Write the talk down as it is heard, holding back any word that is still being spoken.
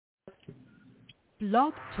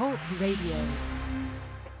Blog Talk Radio.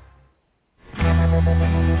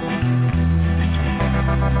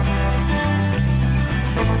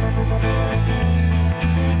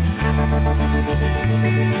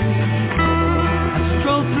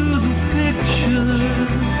 Stroll through the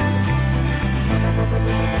pictures,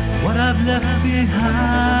 what I've left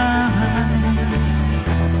behind.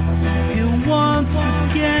 Here once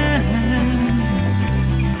again,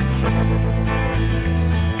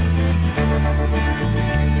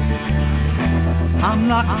 I'm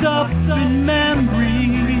locked up in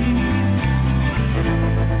memories,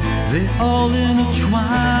 they all intertwine.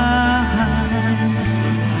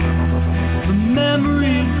 The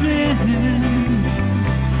memories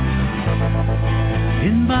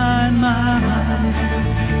in my mind.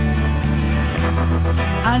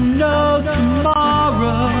 I know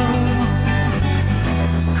tomorrow,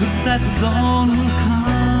 'cause that dawn will come.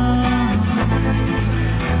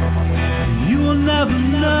 You will never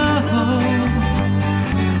know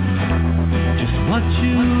just what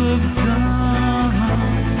you have done.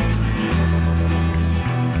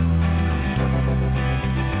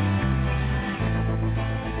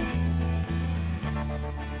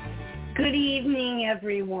 Good evening,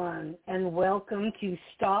 everyone, and welcome to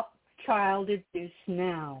Stop Child Abuse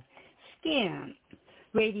Now, SCAN,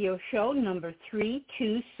 radio show number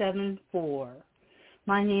 3274.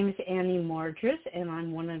 My name is Annie Margis, and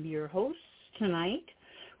I'm one of your hosts tonight.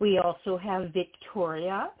 We also have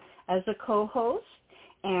Victoria as a co-host,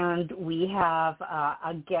 and we have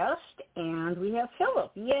a guest, and we have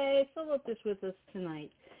Philip. Yay, Philip is with us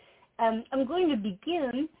tonight. I'm going to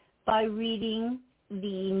begin by reading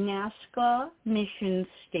the NAASCA mission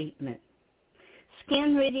statement.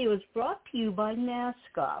 SCAN Radio is brought to you by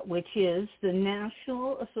NAASCA, which is the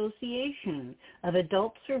National Association of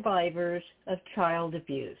Adult Survivors of Child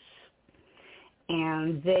Abuse.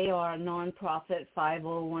 And they are a nonprofit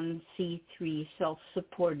 501c3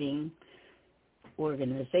 self-supporting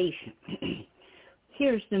organization.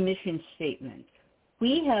 Here's the mission statement.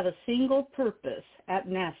 We have a single purpose at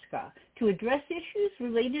NAASCA to address issues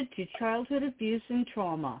related to childhood abuse and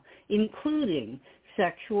trauma, including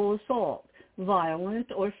sexual assault,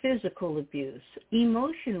 violent or physical abuse,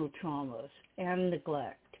 emotional traumas, and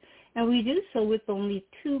neglect. And we do so with only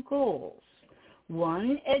two goals.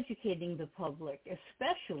 One, educating the public,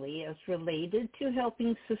 especially as related to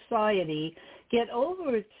helping society get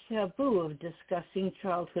over its taboo of discussing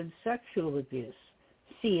childhood sexual abuse,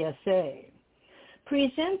 CSA.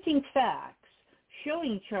 Presenting facts,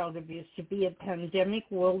 showing child abuse to be a pandemic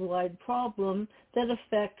worldwide problem that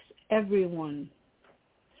affects everyone.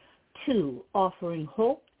 Two, offering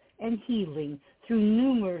hope and healing through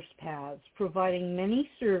numerous paths, providing many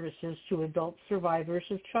services to adult survivors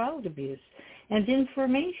of child abuse and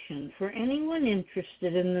information for anyone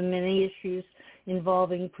interested in the many issues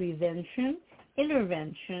involving prevention,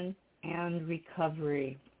 intervention, and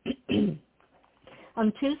recovery. On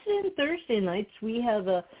Tuesday and Thursday nights, we have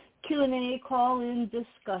a Q&A call-in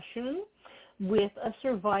discussion with a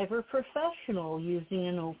survivor professional using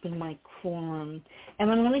an open mic forum. And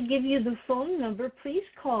I'm going to give you the phone number. Please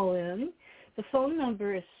call in. The phone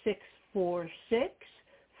number is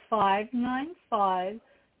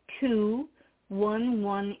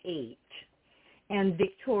 646-595-2118. And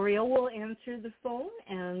Victoria will answer the phone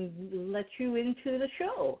and let you into the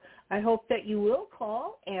show. I hope that you will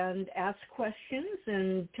call and ask questions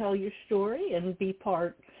and tell your story and be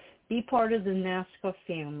part of the NAASCA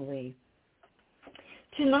family.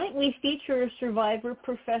 Tonight we feature a survivor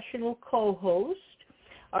professional co-host.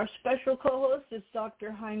 Our special co-host is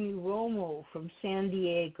Dr. Jaime Romo from San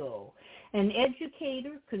Diego, an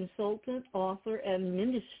educator, consultant, author, and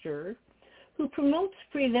minister who promotes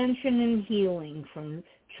prevention and healing from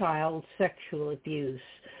child sexual abuse,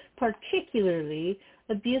 particularly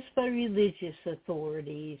abuse by religious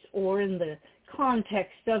authorities or in the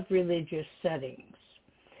context of religious settings.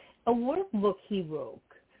 A workbook he wrote,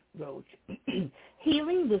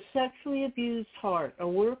 Healing the Sexually Abused Heart, a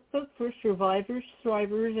workbook for survivors,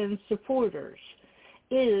 thrivers, and supporters,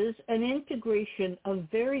 is an integration of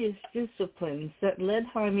various disciplines that led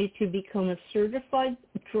Jaime to become a certified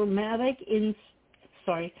traumatic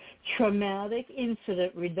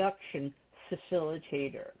incident reduction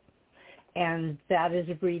facilitator, and that is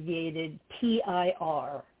abbreviated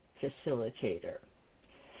PIR facilitator.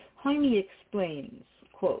 Jaime explains,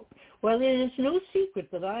 quote, "While it is no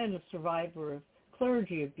secret that I am a survivor of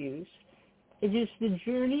clergy abuse, it is the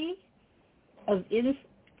journey of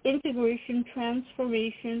integration,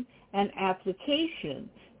 transformation, and application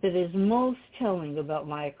that is most telling about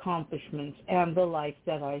my accomplishments and the life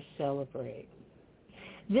that I celebrate.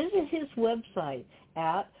 Visit his website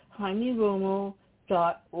at JaimeRomo.com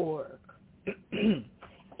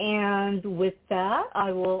And with that,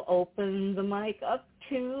 I will open the mic up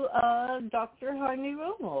to Dr. Jaime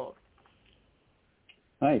Romo.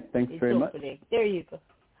 Hi, thanks very much. There you go.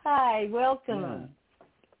 Hi, welcome. Yeah.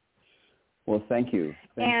 Well, thank you.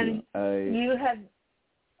 You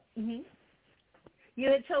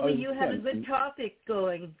had told me you had a good topic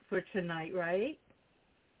going for tonight, right?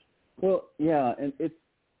 Well, yeah, and it's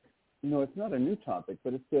not a new topic,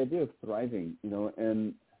 but it's the idea of thriving,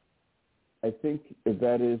 and I think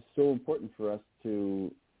that is so important for us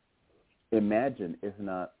to imagine, if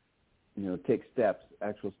not, take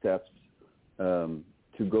actual steps, to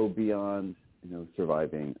go beyond,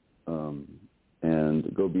 surviving,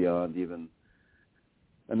 and go beyond even,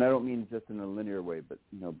 and I don't mean just in a linear way, but,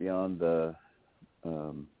 beyond the,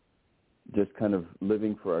 just kind of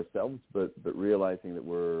living for ourselves, but realizing that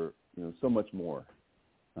we're, so much more.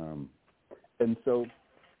 And so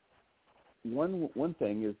one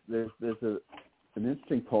thing is there's an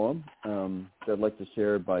interesting poem that I'd like to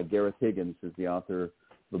share by Gareth Higgins, who's the author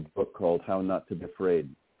of a book called How Not to Be Afraid.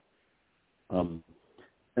 And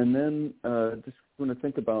then just want to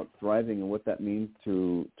think about thriving and what that means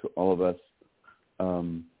to all of us.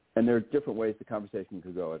 And there are different ways the conversation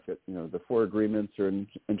could go. I've got, the 4 agreements are an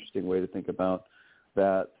interesting way to think about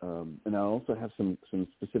that. And I also have some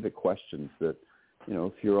specific questions that,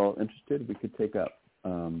 if you're all interested, we could take up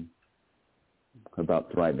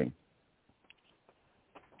about thriving.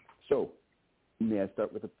 So, may I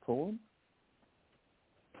start with a poem?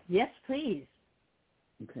 Yes, please.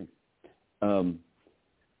 Okay. All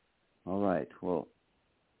right. Well,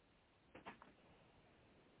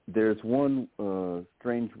 there's one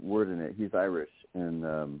strange word in it. He's Irish,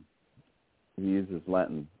 and he uses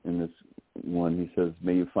Latin in this one. He says,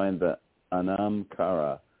 may you find the anam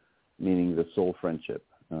cara, meaning the soul friendship.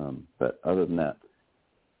 But other than that,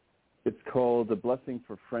 it's called The Blessing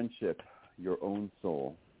for Friendship, Your Own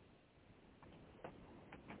Soul.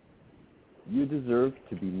 You deserve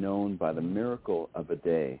to be known by the miracle of a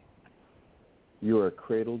day. You are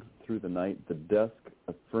cradled through the night, the dusk,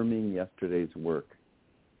 affirming yesterday's work.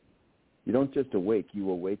 You don't just awake, you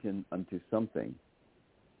awaken unto something.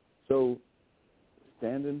 So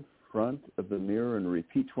stand in front of the mirror and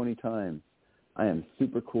repeat 20 times, I am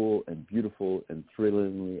super cool and beautiful and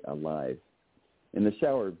thrillingly alive. In the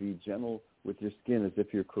shower, be gentle with your skin as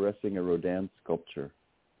if you're caressing a Rodin sculpture.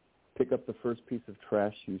 Pick up the first piece of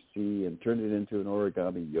trash you see and turn it into an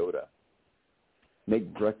origami Yoda.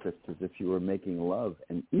 Make breakfast as if you were making love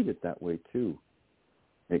and eat it that way too.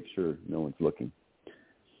 Make sure no one's looking.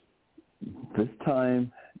 This time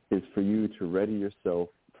is for you to ready yourself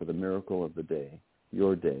for the miracle of the day,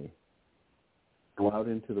 your day. Go out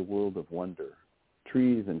into the world of wonder.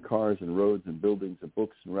 Trees and cars and roads and buildings and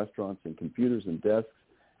books and restaurants and computers and desks,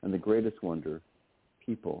 and the greatest wonder,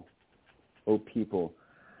 people. Oh, people,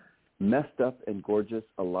 messed up and gorgeous,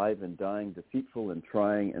 alive and dying, deceitful and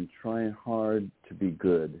trying hard to be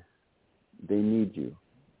good. They need you.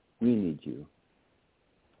 We need you.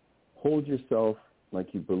 Hold yourself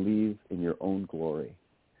like you believe in your own glory,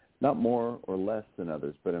 not more or less than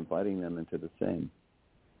others, but inviting them into the same.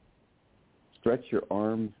 Stretch your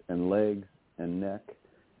arms and legs and neck,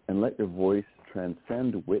 and let your voice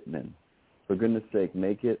transcend Whitman. For goodness sake,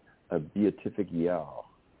 make it a beatific yow.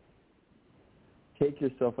 Take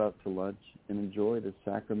yourself out to lunch and enjoy the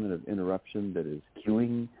sacrament of interruption that is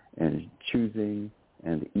queuing and choosing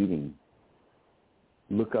and eating.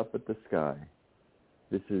 Look up at the sky.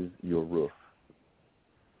 This is your roof.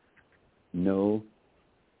 Know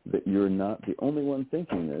that you're not the only one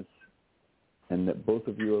thinking this, and that both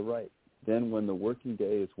of you are right. Then when the working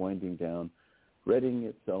day is winding down, readying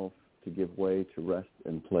itself to give way to rest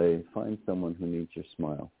and play, find someone who needs your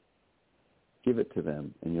smile. Give it to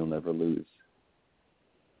them, and you'll never lose.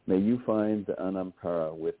 May you find the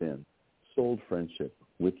anampara within, soul friendship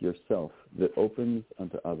with yourself that opens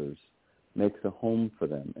unto others, makes a home for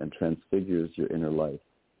them, and transfigures your inner life.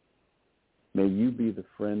 May you be the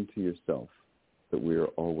friend to yourself that we are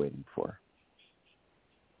all waiting for.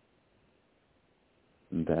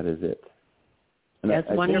 And that is it. And That's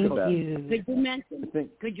wonderful. Could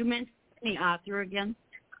you mention the author again?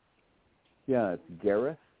 Yeah, it's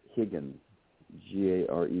Gareth Higgins,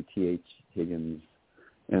 Gareth Higgins,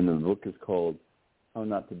 and the book is called How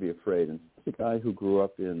Not to Be Afraid. And it's a guy who grew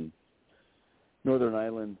up in Northern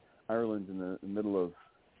Ireland in the middle of,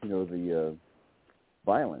 the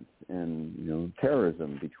violence and,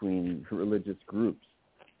 terrorism between religious groups.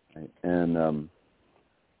 Right? And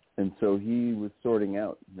so he was sorting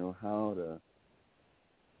out, how to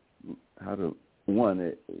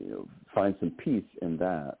find some peace in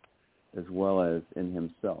that, as well as in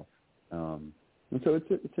himself. And so it's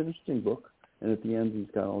an interesting book. And at the end,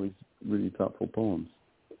 he's got all these really thoughtful poems.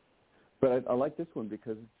 But I like this one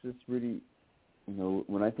because it's just really,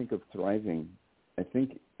 when I think of thriving, I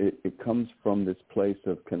think it comes from this place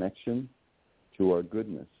of connection to our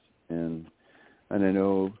goodness. And I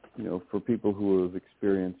know, for people who have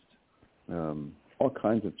experienced all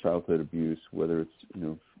kinds of childhood abuse, whether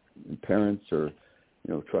it's, parents or,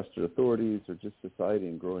 trusted authorities or just society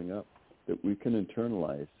and growing up, that we can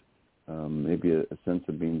internalize maybe a sense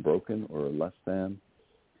of being broken or less than,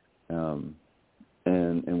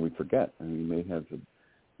 and we forget, and we may have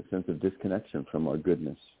a sense of disconnection from our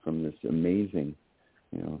goodness, from this amazing,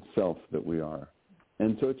 self that we are.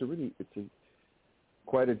 And so it's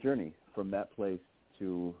quite a journey from that place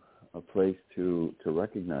to a place to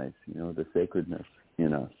recognize, the sacredness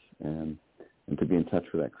in us and to be in touch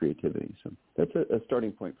with that creativity. So that's a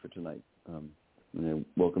starting point for tonight. And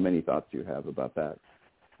I welcome any thoughts you have about that.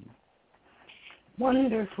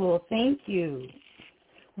 Wonderful. Thank you.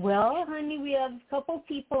 Well, honey, we have a couple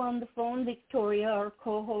people on the phone. Victoria, our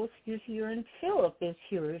co-host, is here, and Philip is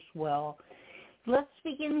here as well. Let's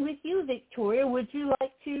begin with you, Victoria. Would you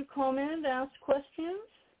like to comment, ask questions?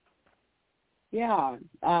 Yeah.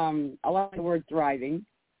 I like the word thriving.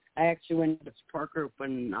 I actually went to the support group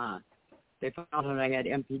when they found out I had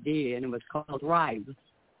MPD, and it was called Thrive.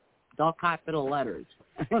 It's all capital letters.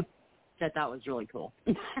 Which I thought was really cool.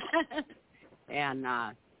 And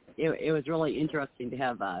it was really interesting to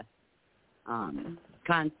have a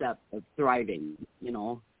concept of thriving,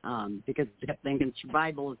 because I kept thinking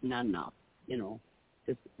survival is not enough,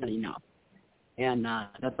 just not enough. And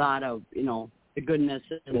the thought of, the goodness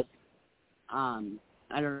is,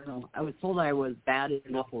 I don't know, I was told I was bad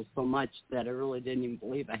enough so much that I really didn't even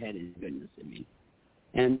believe I had any goodness in me.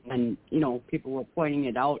 And people were pointing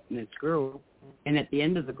it out in this group, and at the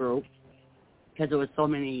end of the group, because there was so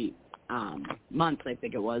many months, I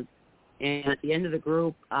think it was. And at the end of the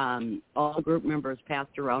group, all the group members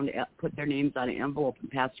passed around, put their names on an envelope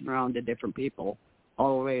and passed them around to different people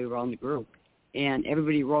all the way around the group. And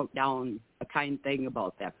everybody wrote down a kind thing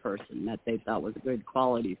about that person that they thought was a good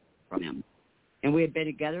quality from them. And we had been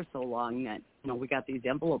together so long that, we got these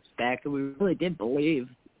envelopes back, and we really did believe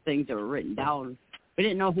things that were written down. We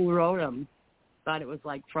didn't know who wrote them. Thought it was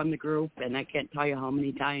like from the group, and I can't tell you how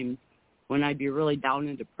many times when I'd be really down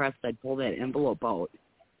and depressed, I'd pull that envelope out.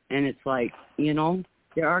 And it's like,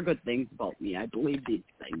 there are good things about me. I believe these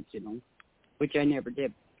things, which I never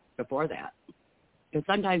did before that. Because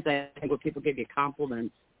sometimes I think when people give you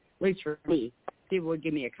compliments, at least for me, people would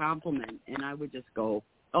give me a compliment, and I would just go,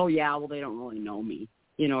 oh, yeah, well, they don't really know me,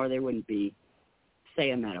 or they wouldn't be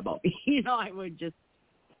saying that about me. I would just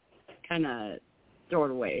kind of throw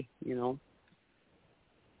it away,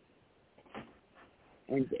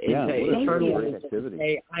 And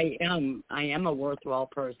say, I am a worthwhile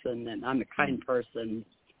person, and I'm a kind person,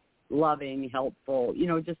 loving, helpful,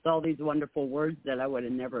 just all these wonderful words that I would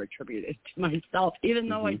have never attributed to myself. Even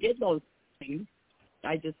though I did those things,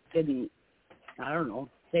 I just didn't,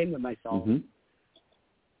 say them to myself. Mm-hmm.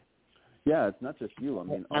 Yeah, it's not just you. I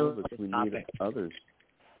mean, all of us, we need others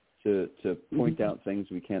to point out things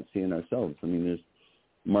we can't see in ourselves. I mean,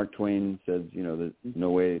 Mark Twain says, there's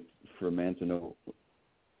no way for a man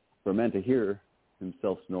to hear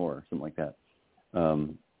himself snore, something like that.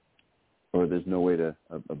 Or there's no way to,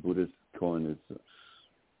 a Buddhist koan is,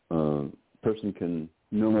 a person can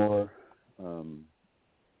no more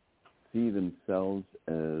see themselves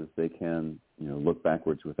as they can, look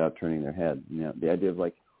backwards without turning their head. The idea of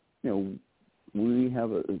we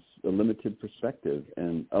have a limited perspective,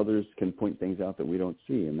 and others can point things out that we don't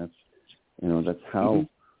see, and that's how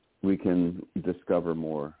we can discover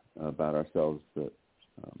more about ourselves that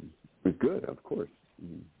is good, of course.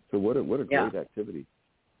 So what a great activity.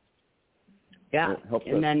 Yeah,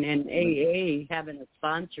 and then in AA, having a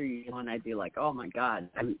sponsor you, and I'd be like, oh my God,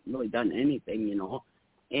 I haven't really done anything,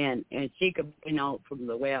 and she could point out from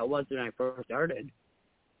the way I was when I first started,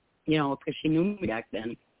 because she knew me back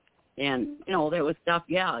then. And, there was stuff,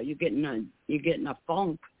 you get in a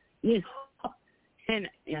funk, and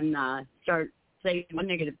start saying one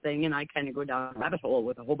negative thing, and I kind of go down a rabbit hole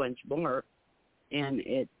with a whole bunch more. And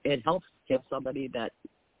it helps to have somebody that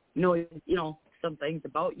knows, some things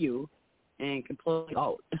about you and can pull it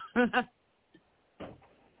out.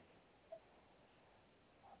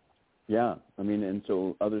 Yeah, I mean, and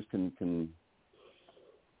so others can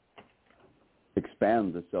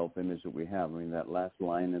expand the self-image that we have. I mean, that last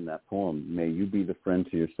line in that poem, may you be the friend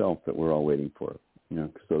to yourself that we're all waiting for,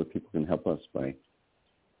 so that people can help us by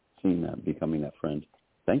seeing that, becoming that friend.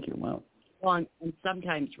 Thank you. Wow. Well, and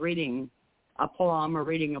sometimes reading a poem or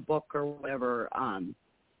reading a book or whatever,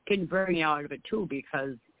 can bring you out of it too,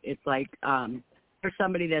 because it's like there's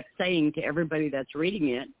somebody that's saying to everybody that's reading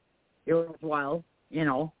it, you're worthwhile, you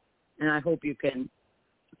know, and I hope you can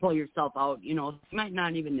pull yourself out. You know, you might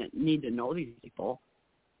not even need to know these people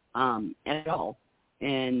at all.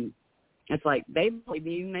 And it's like they believe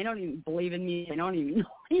me, they don't even believe in me, they don't even know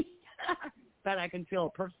me. But I can feel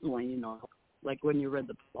it personally, you know, like when you read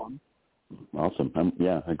the poem. Awesome.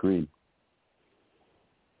 Yeah, agreed.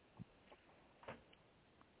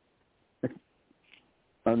 I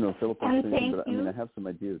don't know, Philip, but I mean, I have some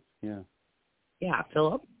ideas. Yeah. Yeah,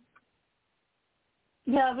 Philip?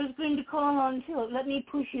 Yeah, I was going to call on Philip. Let me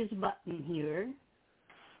push his button here.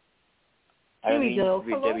 Here we go.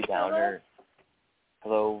 Hello, Debbie Downer.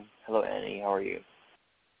 Hello, Annie. How are you?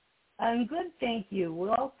 I'm good, thank you.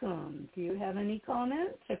 Welcome. Do you have any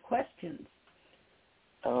comments or questions?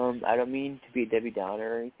 I don't mean to be Debbie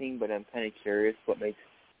Downer or anything, but I'm kind of curious what makes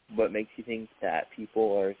you think that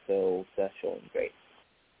people are so special and great.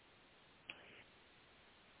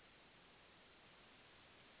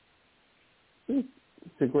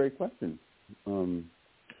 It's a great question.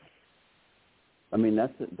 I mean,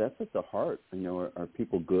 that's at the heart. You know, are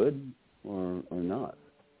people good or not?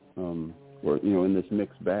 Or, you know, in this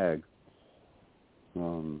mixed bag,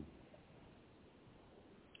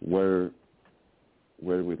 where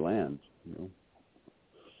do we land? You know.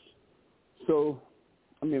 So,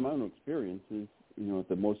 I mean, my own experience is, you know, at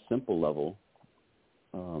the most simple level,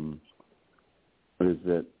 is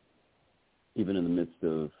that even in the midst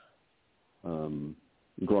of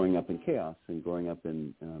growing up in chaos and growing up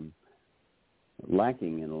in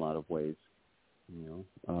lacking in a lot of ways, you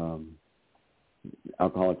know,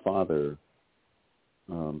 alcoholic father,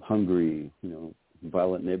 hungry, you know,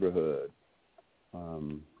 violent neighborhood,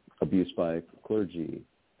 abuse by clergy,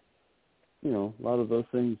 you know, a lot of those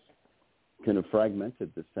things kind of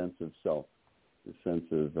fragmented the sense of self, the sense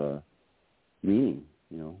of meaning,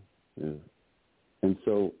 you know. And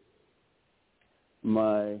so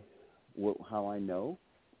how I know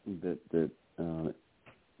that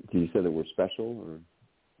you said that we're special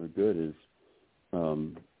or good is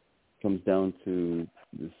comes down to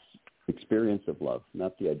this experience of love,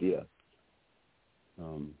 not the idea.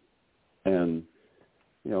 And,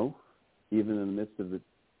 you know, even in the midst of the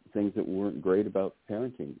things that weren't great about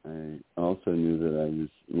parenting, I also knew that I was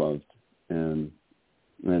loved. And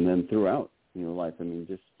then throughout, you know, life, I mean,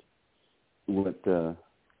 just what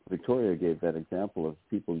Victoria gave that example of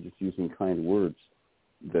people just using kind words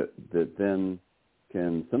that then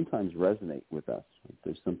can sometimes resonate with us.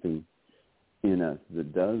 There's something in us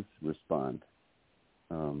that does respond.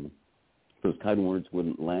 Those kind words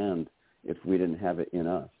wouldn't land if we didn't have it in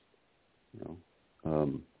us, you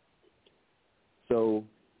know. So,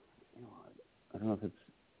 you know, I don't know if it's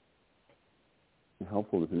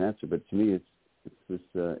helpful as an answer, but to me, it's this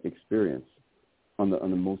experience on the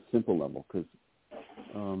most simple level. Because,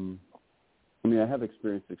 I mean, I have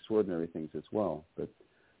experienced extraordinary things as well, but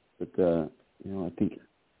you know, I think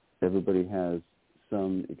everybody has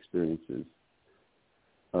some experiences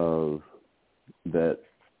of that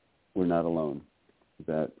we're not alone,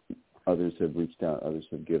 that others have reached out, others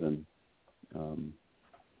have given. And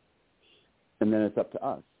then it's up to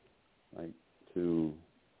us, right, to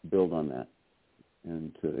build on that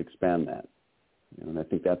and to expand that. You know, and I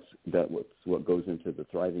think that's what goes into the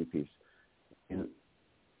thriving piece. In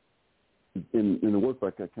the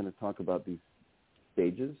workbook, I kind of talk about these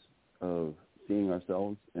stages of seeing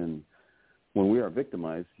ourselves, and when we are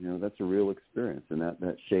victimized, you know, that's a real experience, and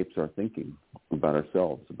that shapes our thinking about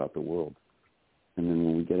ourselves, about the world. And then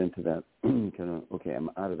when we get into that kind of, okay, I'm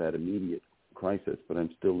out of that immediate crisis, but I'm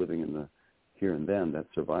still living in the here and then, that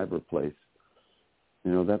survivor place,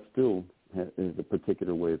 you know, that still is a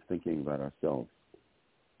particular way of thinking about ourselves.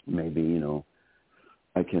 Maybe, you know,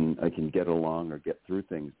 I can get along or get through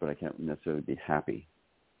things, but I can't necessarily be happy,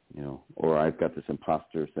 you know, or I've got this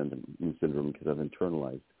imposter syndrome because I've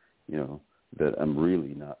internalized, you know, that I'm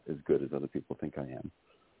really not as good as other people think I am.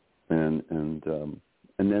 And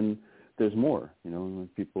then there's more, you know, when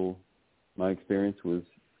people, my experience was,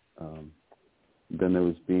 then there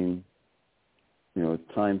was being, you know,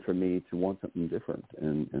 it's time for me to want something different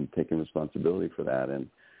and taking responsibility for that and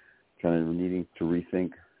kind of needing to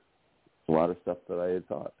rethink a lot of stuff that I had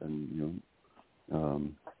thought and, you know,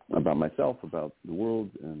 about myself, about the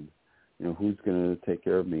world, and, you know, who's going to take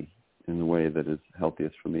care of me in the way that is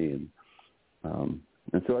healthiest for me.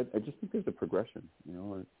 And so I just think there's a progression, you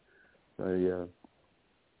know.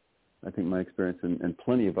 I think my experience and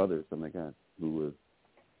plenty of others, oh my God, who have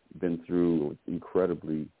been through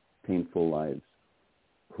incredibly painful lives,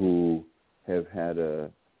 who have had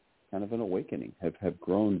a kind of an awakening, have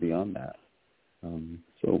grown beyond that,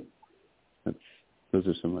 So those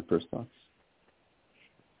are some of my first thoughts.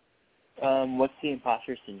 What's the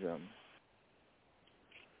imposter syndrome?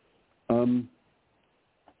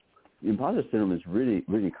 The imposter syndrome is really,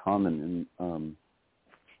 really common, and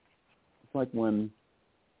it's like when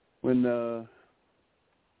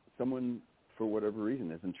someone, for whatever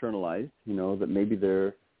reason, is internalized, that maybe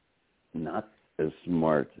they're not as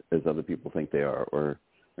smart as other people think they are, or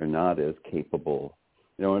not as capable.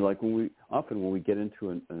 And like when we get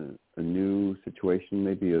into a new situation,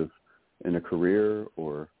 maybe in a career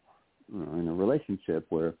or in a relationship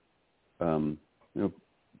where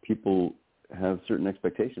people have certain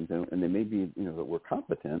expectations, and they may be that we're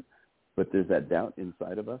competent, but there's that doubt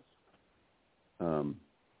inside of us,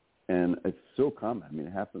 and it's so common. I mean,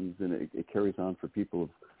 it happens, and it carries on for people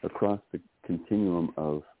across the continuum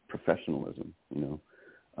of professionalism,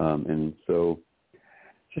 and so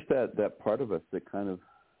just that part of us that kind of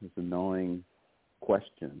is a gnawing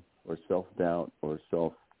question or self-doubt or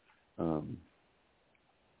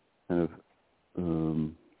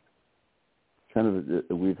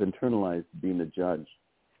we've internalized being a judge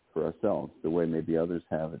for ourselves the way maybe others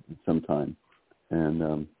have it at some time,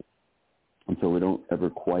 and so we don't ever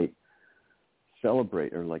quite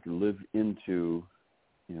celebrate or like live into,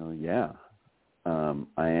 I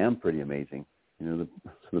am pretty amazing.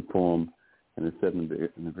 The poem, and it said in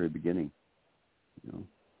the very beginning,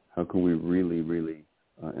 how can we really, really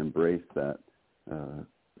embrace that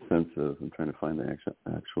sense of, I'm trying to find the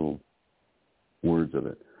actual words of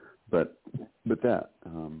it, but that,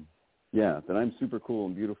 that I'm super cool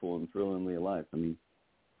and beautiful and thrillingly alive. I mean,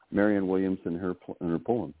 Marianne Williamson, in her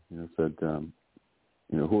poem, said,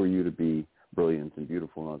 who are you to be brilliant and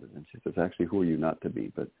beautiful and all that? And she says, actually, who are you not to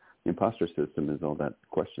be? But the imposter system is all that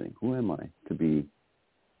questioning. Who am I to be,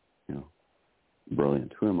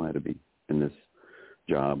 brilliant? Who am I to be in this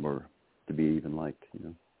job or to be even liked?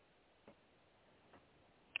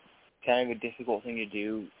 Kind of a difficult thing to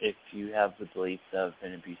do if you have the beliefs of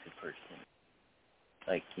an abusive person.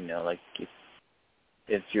 Like,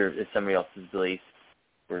 if somebody else's beliefs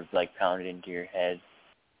were like pounded into your head,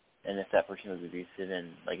 and if that person was abusive and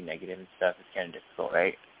like negative and stuff, it's kind of difficult,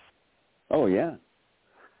 right? Oh yeah,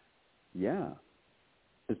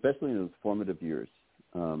 especially in those formative years,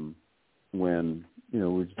 when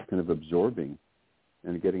we're just kind of absorbing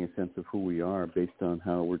and getting a sense of who we are based on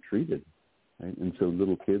how we're treated, right? And so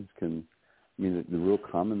little kids can, the real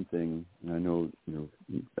common thing, and I know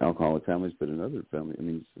alcoholic families, but in other families,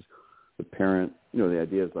 it's just the parent, the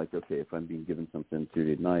idea is like, okay, if I'm being given something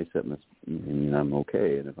treated nice, that must mean I'm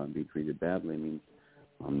okay, and if I'm being treated badly, it means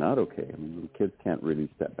I'm not okay. Little kids can't really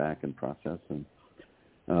step back and process, and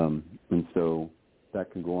so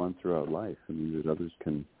that can go on throughout life. That others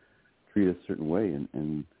can treat us a certain way,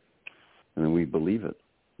 and then we believe it.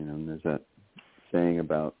 And there's that saying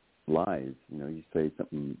about lies. You say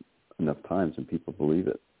something enough times and people believe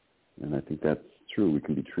it, and I think that's true. We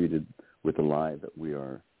can be treated with a lie that we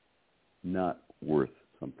are not worth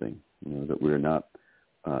something, that we're not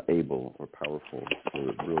able or powerful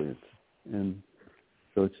or brilliant, and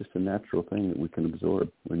so it's just a natural thing that we can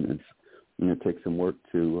absorb. When it takes some work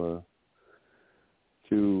to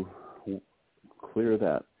clear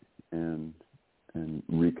that and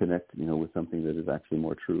reconnect, with something that is actually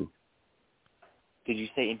more true. Did you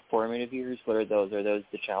say informative years? What are those? Are those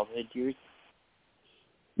the childhood years?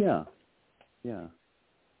 Yeah.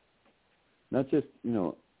 Not just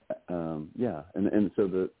and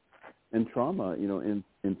so trauma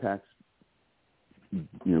impacts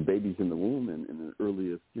babies in the womb and in the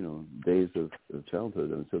earliest days of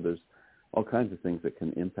childhood, and so there's all kinds of things that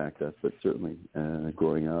can impact us, but certainly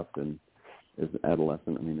growing up and as an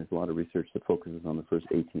adolescent, there's a lot of research that focuses on the first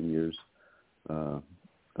 18 years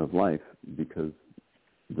of life because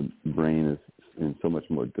the brain is in so much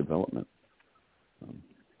more development.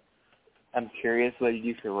 I'm curious, what do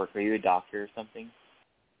you do for work? Are you a doctor or something?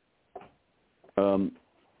 I'm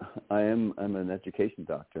an education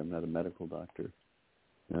doctor. I'm not a medical doctor.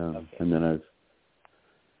 Okay. And then I've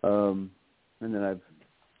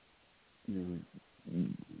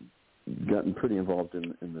gotten pretty involved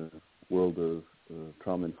in the world of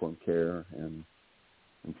trauma-informed care, and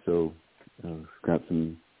so got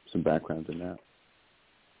some background in that.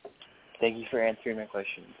 Thank you for answering my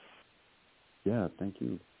questions. Yeah, thank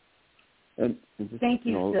you. And just, thank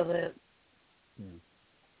you, Philip.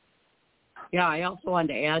 Yeah, I also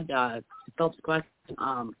wanted to add to Philip's question.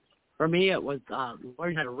 For me, it was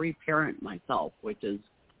learning how to reparent myself, which is,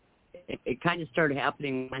 it kind of started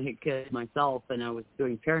happening when I had kids myself, and I was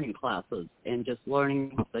doing parenting classes and just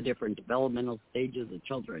learning the different developmental stages of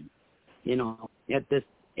children. At this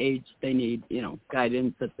age they need,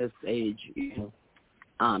 guidance at this age.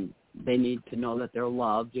 They need to know that they're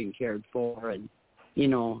loved and cared for. And,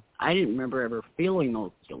 I didn't remember ever feeling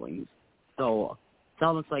those feelings. So it's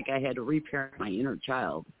almost like I had to reparent my inner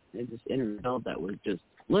child. And this inner child that was just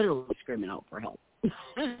literally screaming out for help.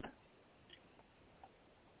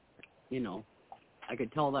 I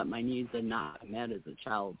could tell that my needs had not been met as a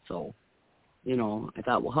child. So, I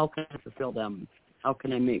thought, well, how can I fulfill them? How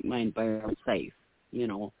can I make my environment safe?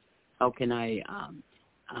 How can I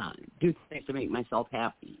do things to make myself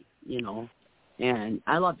happy? And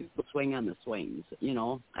I love to swing on the swings.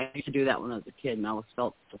 I used to do that when I was a kid, and I always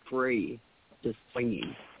felt so free just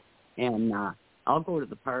swinging. And I'll go to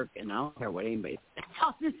the park, and I don't care what anybody says.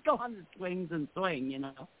 I'll just go on the swings and swing,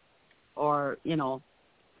 or,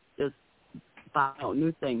 just find out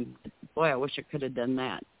new things. Boy, I wish I could have done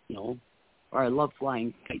that, Or I love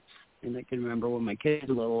flying kites. And I can remember when my kids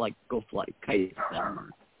were little, like, go fly kites or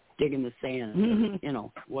dig in the sand,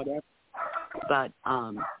 whatever. But,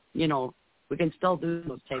 we can still do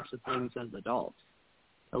those types of things as adults.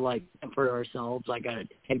 So, like, for ourselves, I got a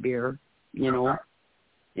teddy bear, and,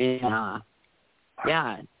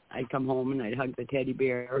 I'd come home and I'd hug the teddy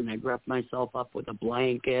bear and I'd wrap myself up with a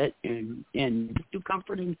blanket and do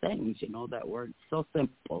comforting things, that were so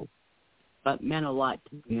simple, but meant a lot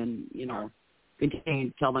to me. And, continue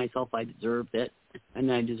to tell myself I deserved it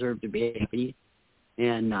and I deserved to be happy,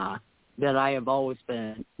 and that I have always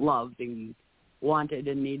been loved and wanted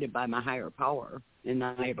and needed by my higher power, and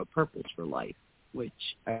I have a purpose for life,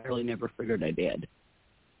 which I really never figured I did.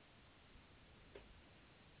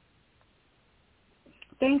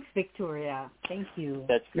 Thanks, Victoria. Thank you.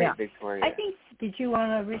 That's great, Yeah. Victoria. Did you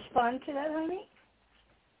want to respond to that, honey?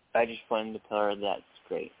 I just wanted to tell her that's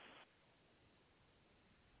great.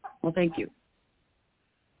 Well, thank you.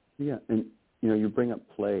 Yeah, and you bring up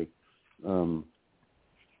play. So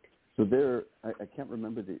there, I can't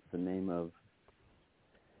remember the name of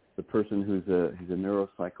the person who's a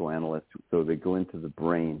neuropsychoanalyst. So they go into the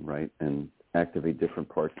brain, right, and activate different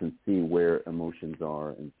parts and see where emotions are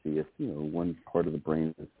and see if one part of the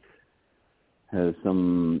brain has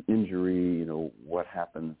some injury. What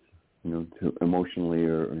happens, to emotionally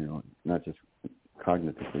or not just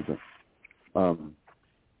cognitively, but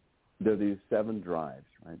there are these 7 drives,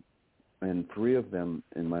 right? And 3 of them,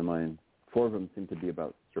 in my mind, 4 of them seem to be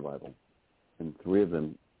about survival, and 3 of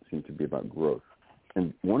them seem to be about growth,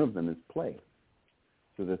 and 1 of them is play.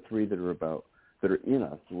 So the 3 that are in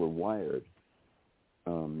us, we're wired,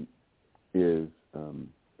 is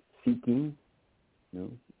seeking,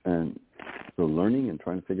 and so learning and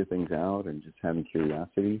trying to figure things out and just having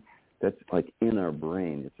curiosity. That's like in our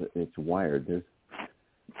brain. It's wired.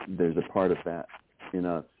 There's a part of that in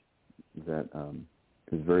us that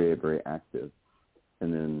is very, very active.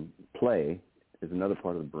 And then play is another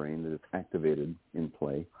part of the brain that is activated in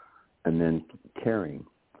play. And then caring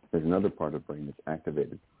is another part of the brain that's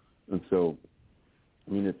activated. And so,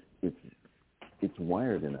 it's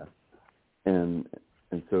wired in us. And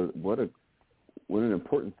so what an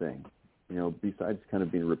important thing, besides kind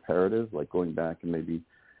of being reparative, like going back and maybe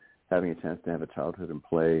having a chance to have a childhood and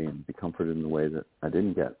play and be comforted in a way that I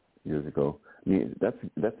didn't get years ago.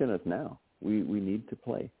 That's in us now. We need to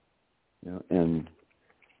play, and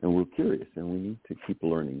we're curious, and we need to keep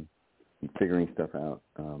learning and figuring stuff out,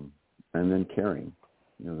 and then caring.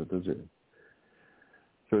 Those are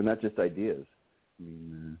so not just ideas.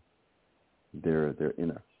 They're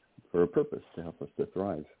in us for a purpose to help us to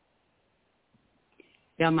thrive.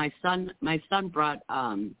 Yeah, my son brought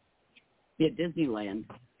me at Disneyland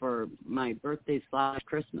for my birthday /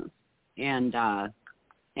 Christmas, and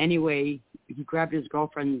anyway, he grabbed his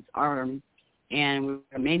girlfriend's arm, and we were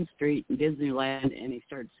on Main Street in Disneyland, and he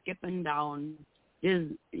started skipping down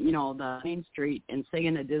the Main Street and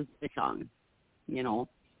singing a Disney song,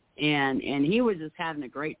 and he was just having a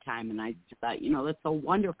great time, and I just thought, that's so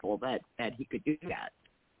wonderful that he could do that.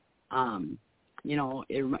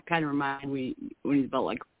 It kind of reminded me when he was about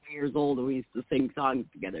like 4 years old, and we used to sing songs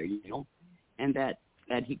together, and that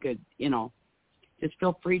he could, just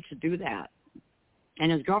feel free to do that.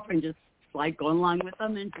 And his girlfriend just like going along with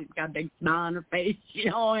him, and she's got a big smile on her face,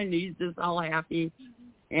 and he's just all happy.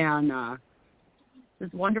 And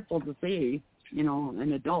it's wonderful to see,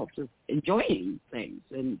 an adult just enjoying things.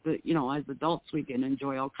 And, as adults, we can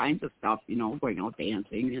enjoy all kinds of stuff, going out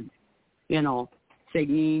dancing and,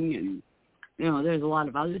 singing. And, there's a lot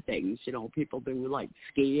of other things, people do like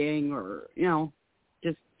skiing or,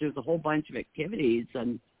 just there's a whole bunch of activities.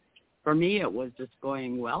 And for me, it was just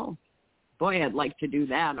going, well, boy, I'd like to do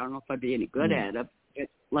that. I don't know if I'd be any good at it.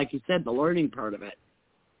 It's, like you said, the learning part of it.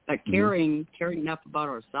 But caring enough about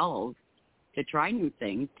ourselves to try new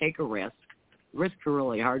things, take a risk. Risks are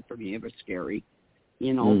really hard for me. It was scary,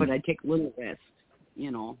 but I take little risks,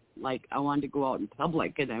 like I wanted to go out in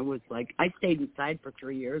public, and I was like, I stayed inside for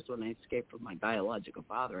 3 years when I escaped from my biological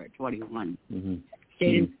father at 21.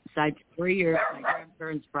 Stayed inside for 3 years. My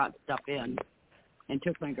grandparents brought stuff in and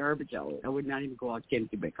took my garbage out. I would not even go out to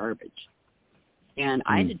empty my garbage. And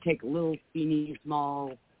I had to take a little teeny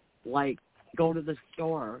small, like, go to the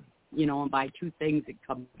store, and buy 2 things and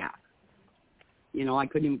come back. I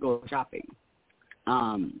couldn't even go shopping.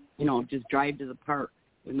 Just drive to the park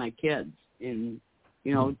with my kids and,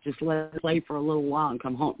 just let them play for a little while and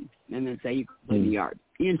come home and then say you can play in the yard,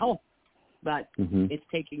 But it's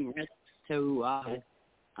taking risks to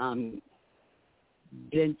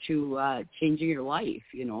get into changing your life,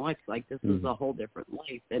 It's like this is a whole different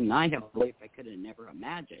life. And I have a life I could have never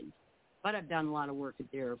imagined. But I've done a lot of work in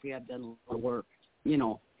therapy. I've done a lot of work,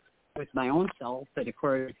 with my own self. And, of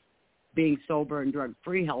course, being sober and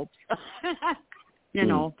drug-free helps,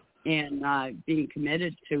 and being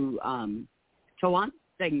committed to want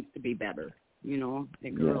things to be better, I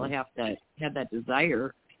think we really have to have that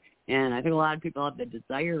desire. And I think a lot of people have the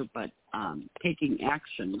desire, but taking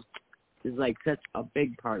action is like such a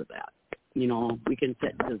big part of that. We can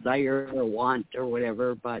set desire or want or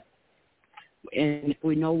whatever, but if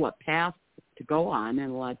we know what path to go on,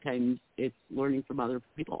 and a lot of times it's learning from other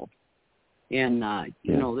people. And,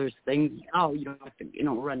 there's things, you don't have to,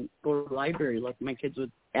 go to the library. Like my kids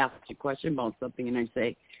would ask a question about something, and I'd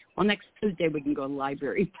say, well, next Tuesday we can go to the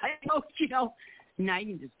library. Now you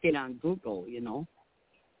can just get on Google,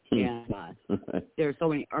 And there's so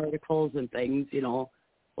many articles and things,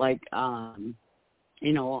 like, how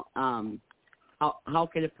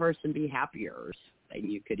could a person be happier or something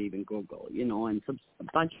you could even Google, and a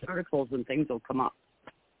bunch of articles and things will come up.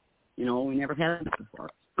 We never had that before.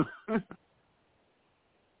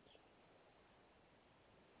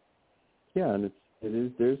 Yeah, and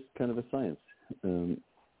there's kind of a science.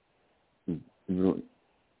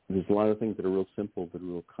 There's a lot of things that are real simple, that are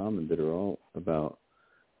real common, that are all about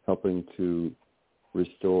helping to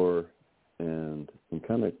restore and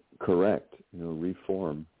kind of correct,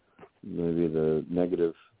 reform maybe the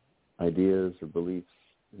negative ideas or beliefs,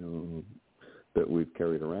 that we've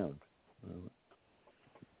carried around.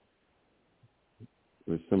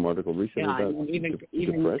 There's some article recently about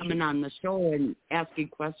even coming on the show and asking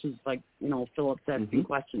questions like, Philip's asking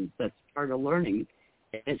questions. That's part of learning.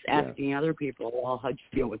 It's asking other people, well, how'd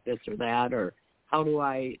you deal with this or that, or how do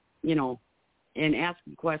I, and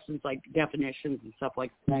asking questions like definitions and stuff.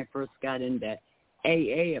 Like when I first got into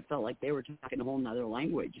AA, it felt like they were talking a whole nother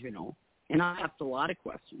language, and I asked a lot of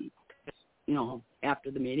questions.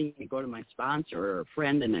 After the meeting, I go to my sponsor or a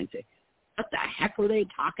friend and I say, what the heck were they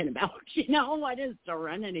talking about? What is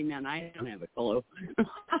serenity, man? I don't have a clue.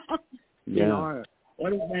 Or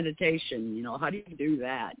what is meditation? How do you do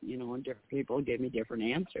that? And different people gave me different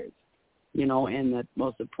answers. And the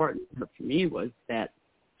most important part for me was that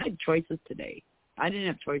I had choices today. I didn't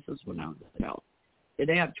have choices when I was a child.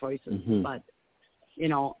 Today I have choices, but,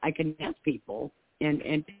 I can ask people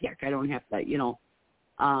and heck, I don't have to,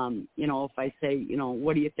 if I say,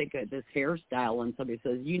 what do you think of this hairstyle? And somebody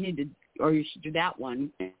says, you need to, or you should do that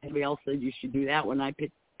one. And somebody else said you should do that one. I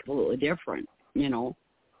picked completely different,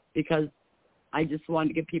 because I just wanted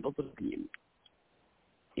to give people's opinion.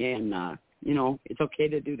 And, it's okay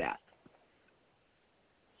to do that.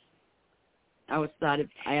 I always thought if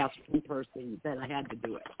I asked one person that I had to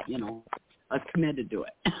do it, I was committed to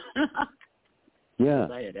it. Yeah.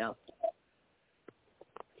 I had asked.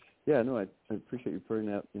 Yeah, no, I appreciate you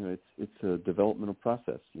pointing out. It's a developmental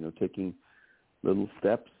process. Taking little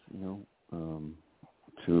steps,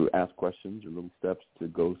 to ask questions, or little steps to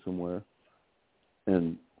go somewhere.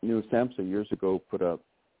 And SAMHSA years ago put up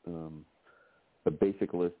a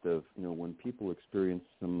basic list of when people experience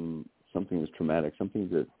something that's traumatic, something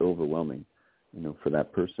that's overwhelming, for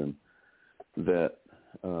that person, that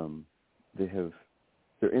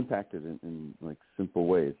they're impacted in like simple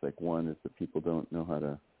ways. Like one is that people don't know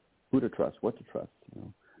who to trust, what to trust,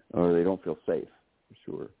 or they don't feel safe, for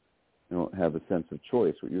sure. They don't have a sense of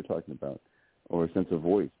choice, what you're talking about, or a sense of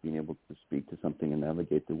voice, being able to speak to something and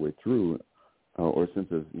navigate their way through, or a sense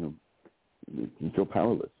of, you feel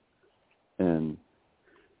powerless. And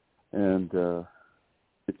it's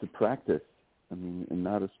a practice, and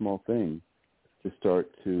not a small thing, to start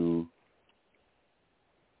to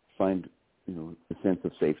find, a sense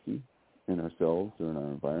of safety in ourselves or in our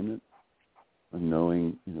environment, and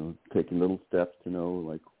knowing, taking little steps to know,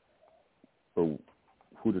 like,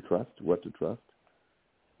 who to trust, what to trust,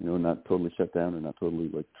 not totally shut down and not totally,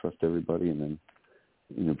 like, trust everybody and then,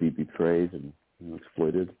 be betrayed and,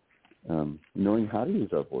 exploited. knowing how to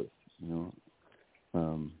use our voice,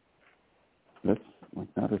 that's like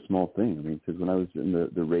not a small thing. I mean, because when I was in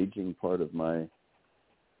the raging part of my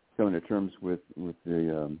coming to terms with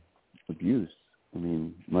the abuse, I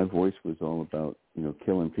mean, my voice was all about,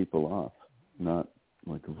 killing people off, not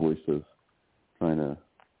like a voice of trying to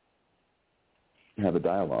have a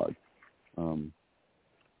dialogue.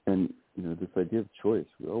 And, this idea of choice,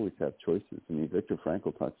 we always have choices. I mean, Viktor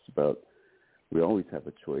Frankl talks about we always have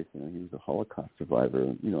a choice. He was a Holocaust survivor.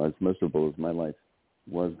 As miserable as my life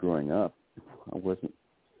was growing up, I wasn't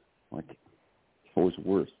always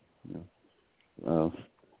worse. I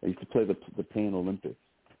used to play the Pan Olympics,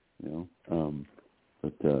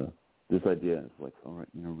 but this idea is like, all right,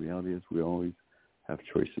 reality is we always have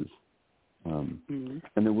choices, and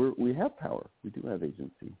then we have power. We do have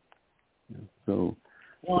agency. So,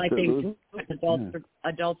 well, I think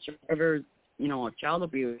adult survivors, of child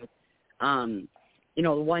abuse, the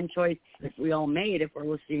one choice that we all made, if we're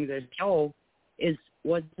listening to this show,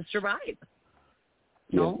 was to survive.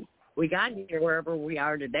 We got here wherever we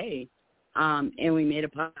are today, and we made a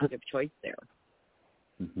positive choice there.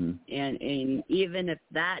 Mm-hmm. And even if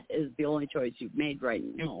that is the only choice you've made right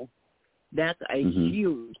now, that's a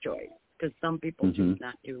huge choice, because some people choose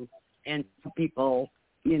not to, and some people,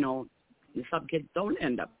 some kids don't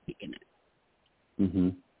end up taking it. Mm-hmm.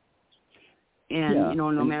 And,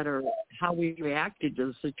 no matter how we reacted to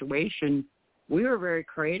the situation, we were very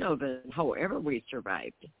creative in however we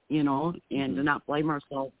survived, and to not blame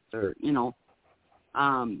ourselves or,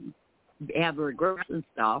 have regrets and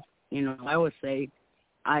stuff. I always say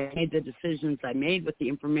I made the decisions I made with the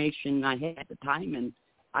information I had at the time, and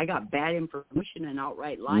I got bad information and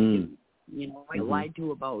outright lied to. I lied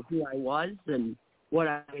to about who I was and what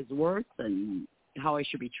I was worth and how I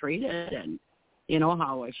should be treated and,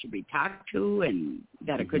 how I should be talked to and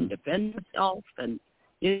that I couldn't defend myself. And,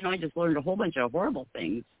 I just learned a whole bunch of horrible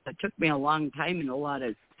things. It took me a long time and a lot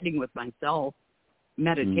of sitting with myself,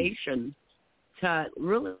 meditation, to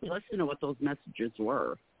really listen to what those messages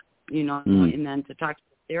were, and then to talk to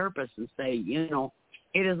the therapist and say, hey,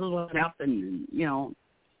 this is what happened, does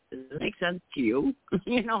it make sense to you?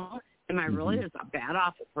 Am I really just a bad,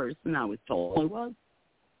 awful person I was told I was?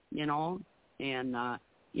 And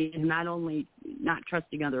not only not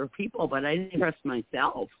trusting other people, but I didn't trust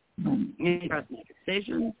myself. I didn't trust my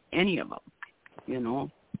decisions, any of them,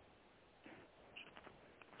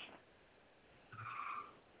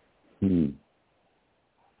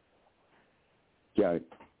 Yeah,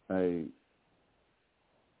 I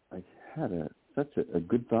had such a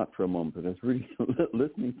good thought for a moment, but I was really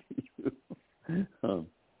listening to you.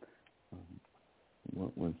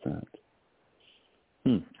 What was that?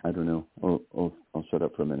 I don't know. I'll shut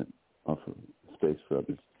up for a minute. Offer space for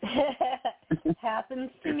others. Happens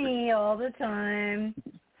to me all the time.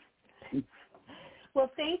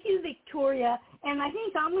 Well, thank you, Victoria. And I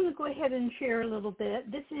think I'm going to go ahead and share a little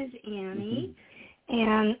bit. This is Annie.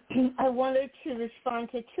 And I wanted to respond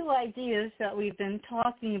to two ideas that we've been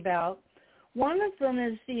talking about. One of them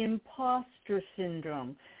is the imposter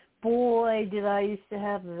syndrome. Boy, did I used to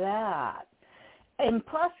have that.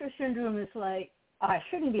 Imposter syndrome is like, I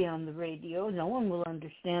shouldn't be on the radio. No one will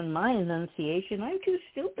understand my enunciation. I'm too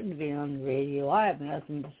stupid to be on the radio. I have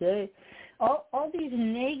nothing to say. All these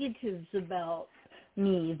negatives about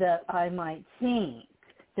me that I might think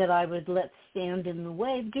that I would let stand in the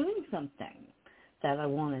way of doing something that I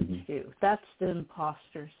wanted to do. That's the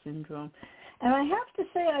imposter syndrome. And I have to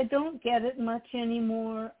say I don't get it much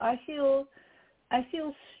anymore. I feel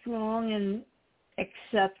strong and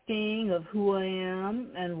accepting of who I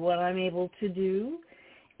am and what I'm able to do.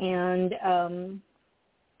 And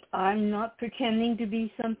I'm not pretending to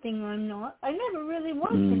be something I'm not. I never really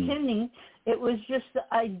was pretending. It was just the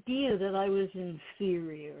idea that I was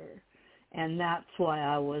inferior. And that's why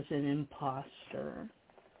I was an imposter.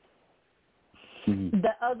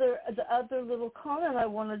 The other little comment I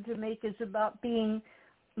wanted to make is about being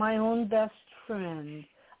my own best friend.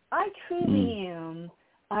 I truly am.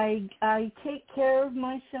 I take care of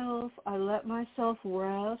myself. I let myself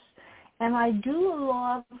rest, and I do a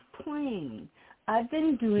lot of playing. I've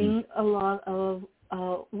been doing a lot of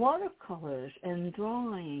watercolors and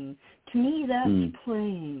drawing. To me, that's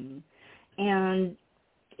playing, and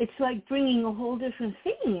it's like bringing a whole different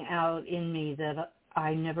thing out in me that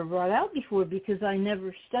I never brought out before because I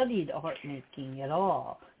never studied art making at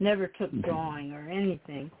all. Never took drawing or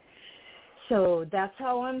anything. So that's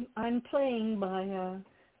how I'm playing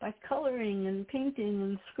by coloring and painting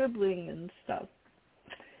and scribbling and stuff.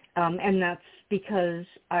 And that's because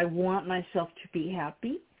I want myself to be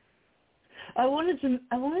happy. I wanted to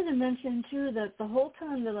mention too that the whole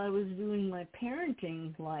time that I was doing my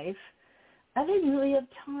parenting life, I didn't really have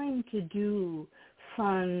time to do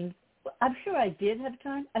fun. I'm sure I did have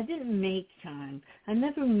time. I didn't make time. I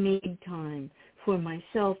never made time for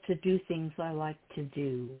myself to do things I like to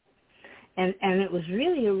do. And it was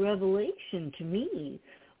really a revelation to me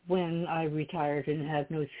when I retired and had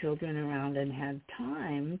no children around and had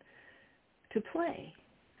time to play.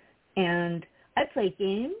 And I play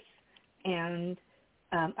games, and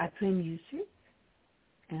I play music,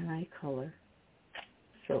 and I color.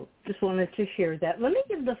 So just wanted to share that. Let me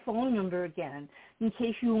give the phone number again in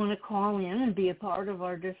case you want to call in and be a part of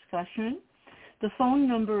our discussion. The phone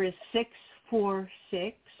number is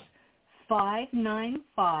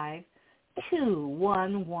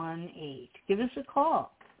 646-595-2118. Give us a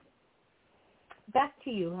call. Back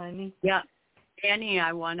to you, honey. Yeah. Annie,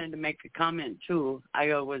 I wanted to make a comment, too. I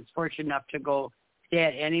was fortunate enough to go stay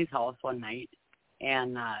at Annie's house one night,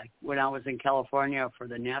 and when I was in California for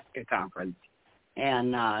the NASCA conference.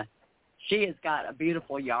 And she has got a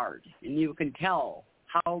beautiful yard, and you can tell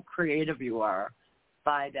how creative you are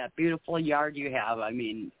by that beautiful yard you have. I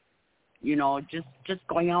mean, you know, just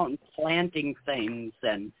going out and planting things,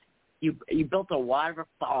 and you built a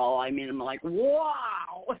waterfall. I mean, I'm like,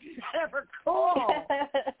 wow, it's ever cool.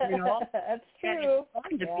 You know, that's true. And it's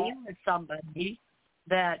fun to be with somebody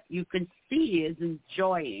that you can see is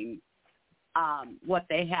enjoying what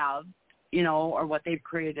they have, you know, or what they've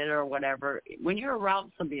created or whatever. When you're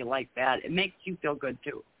around somebody like that, it makes you feel good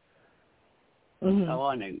too. Mm-hmm. I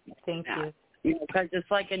want to thank you. You know, because it's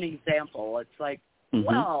like an example. It's like,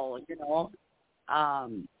 well, you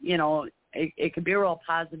know, it could be a real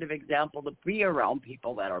positive example to be around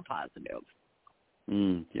people that are positive.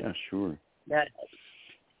 Yeah, sure. That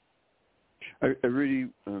I really,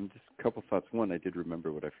 just a couple thoughts. One, I did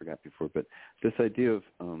remember what I forgot before, but this idea of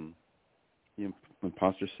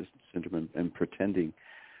imposter syndrome and pretending,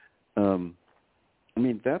 I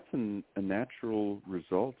mean, that's a natural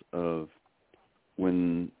result of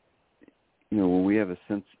when we have a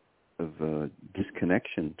sense of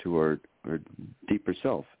disconnection to our deeper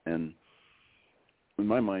self. And in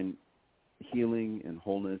my mind, healing and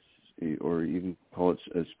wholeness, or even call it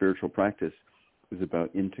a spiritual practice, is about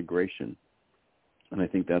integration. And I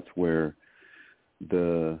think that's where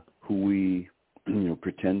who we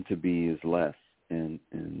pretend to be is less, and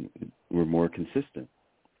we're more consistent,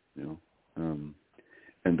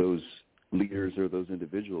 and those leaders or those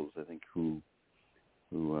individuals, I think, who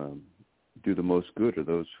do the most good are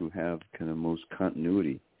those who have kind of most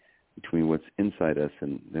continuity between what's inside us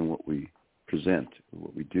and then what we present,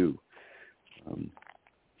 what we do.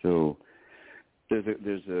 So there's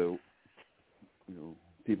a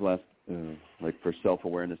people ask like for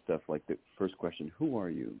self-awareness stuff, like the first question, who are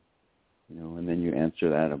you? And then you answer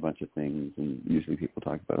that a bunch of things, and usually people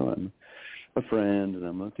talk about, oh, I'm a friend and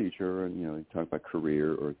I'm a teacher, and you talk about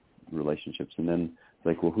career or relationships, and then it's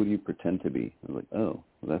like, well, who do you pretend to be? I'm like, oh,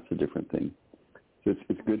 well, that's a different thing. So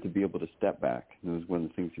it's good to be able to step back. It was one of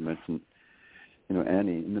the things you mentioned,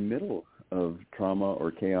 Annie, in the middle of trauma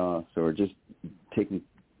or chaos or just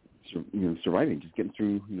surviving, just getting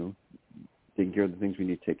through, taking care of the things we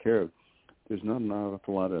need to take care of. There's not an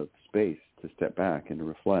awful lot of space to step back and to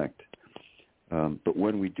reflect. But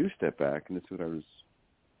when we do step back, and this is what I was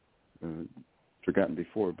forgotten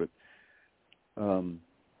before, but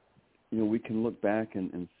we can look back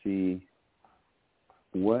and see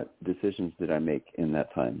what decisions did I make in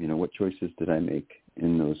that time. What choices did I make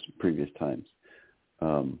in those previous times,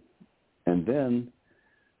 and then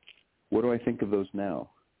what do I think of those now?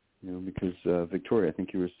 Because Victoria, I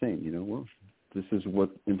think you were saying, well, this is what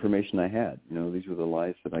information I had. These were the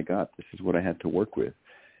lies that I got. This is what I had to work with.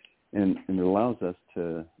 And it allows us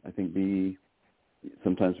to, I think, be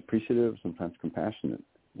sometimes appreciative, sometimes compassionate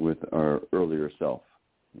with our earlier self,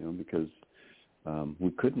 because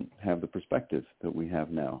we couldn't have the perspective that we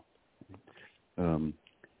have now. And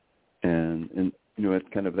it's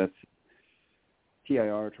kind of, that's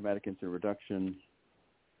TIR, traumatic incident reduction,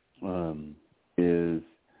 is,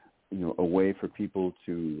 a way for people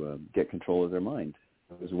to get control of their mind.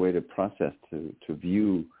 It's a way to process, to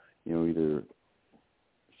view, either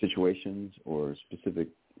situations or specific,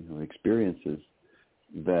 experiences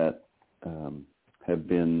that have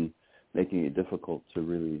been making it difficult to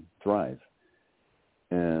really thrive.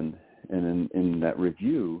 And in that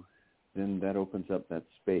review, then that opens up that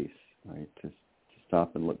space, right, to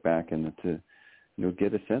stop and look back and to,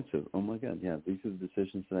 get a sense of, oh my God, yeah, these are the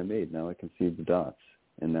decisions that I made. Now I can see the dots,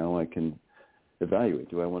 and now I can evaluate.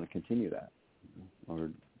 Do I want to continue that, or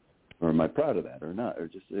am I proud of that, or not, or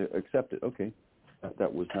just accept it? Okay,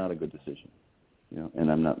 that was not a good decision.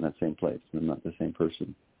 and I'm not in that same place. I'm not the same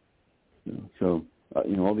person. So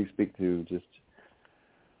all these speak to just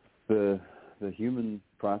the human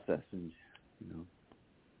process, and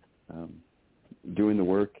doing the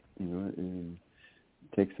work. It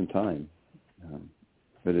takes some time,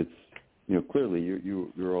 but it's clearly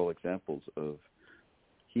you're all examples of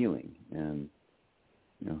healing and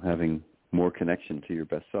having more connection to your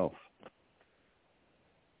best self.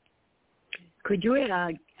 Could you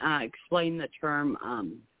explain the term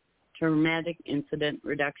traumatic incident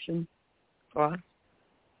reduction for us?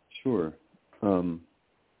 Sure.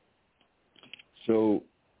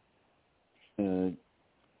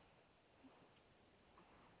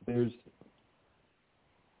 There's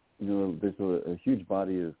a huge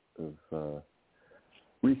body of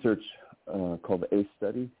research called the ACE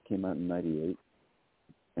study. Came out in '98,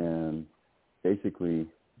 and basically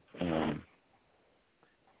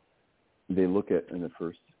they look at in the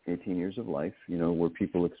first 18 years of life, were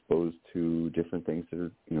people exposed to different things that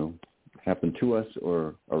are, happen to us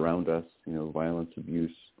or around us, violence,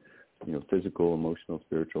 abuse, physical, emotional,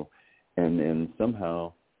 spiritual, and then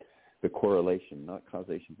somehow the correlation, not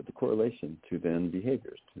causation, but the correlation to then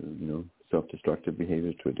behaviors, to, self-destructive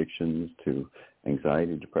behaviors, to addictions, to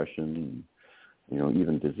anxiety, depression,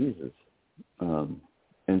 even diseases.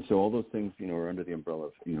 And so all those things, are under the umbrella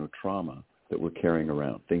of, trauma that we're carrying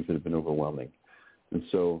around, things that have been overwhelming. And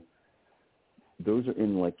so those are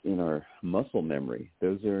in our muscle memory.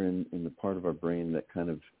 Those are in the part of our brain that kind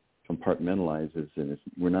of compartmentalizes, and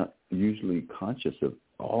we're not usually conscious of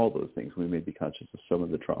all those things. We may be conscious of some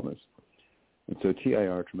of the traumas. And so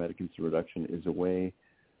TIR, traumatic incident reduction, is a way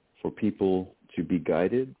for people to be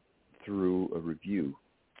guided through a review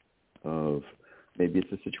of maybe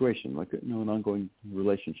it's a situation like an ongoing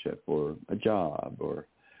relationship or a job or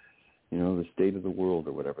the state of the world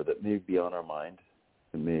or whatever that may be on our mind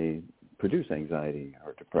and may produce anxiety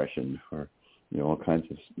or depression or all kinds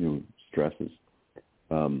of stresses,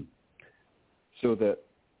 so that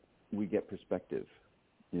we get perspective.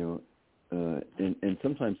 And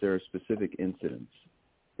sometimes there are specific incidents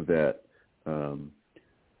that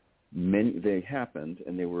they happened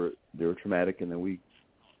and they were traumatic, and then we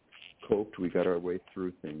coped, we got our way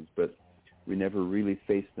through things, but we never really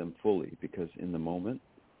faced them fully because in the moment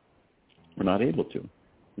we're not able to.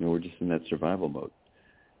 We're just in that survival mode.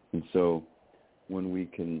 And so when we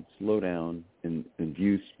can slow down and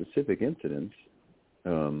view specific incidents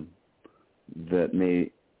that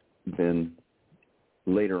may then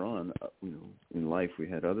later on, in life we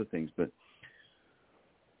had other things, but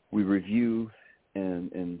we review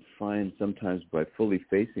and find sometimes by fully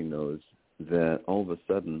facing those that all of a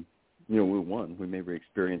sudden, we may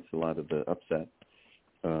experience a lot of the upset,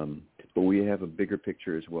 but we have a bigger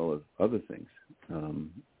picture as well of other things,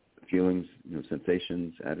 feelings,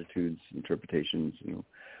 sensations, attitudes, interpretations,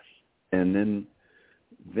 and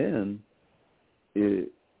then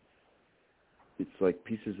it's like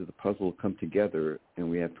pieces of the puzzle come together and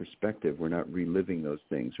we have perspective. We're not reliving those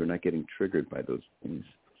things. We're not getting triggered by those things.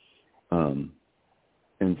 And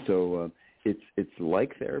so it's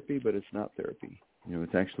like therapy, but it's not therapy.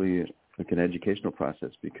 It's actually like an educational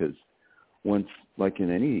process, because once, like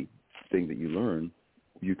in anything that you learn,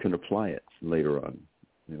 you can apply it later on.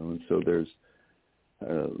 And so there's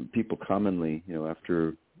people commonly,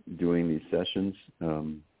 after doing these sessions,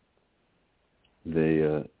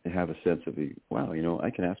 they have a sense of wow,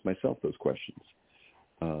 I can ask myself those questions.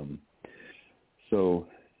 So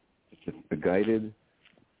it's a guided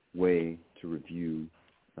way to review,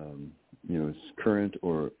 current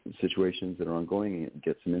or situations that are ongoing and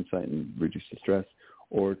get some insight and reduce the stress,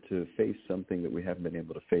 or to face something that we haven't been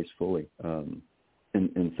able to face fully. And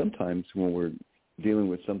sometimes when we're dealing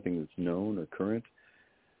with something that's known or current,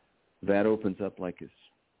 that opens up like this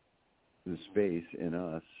space in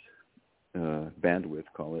us, bandwidth,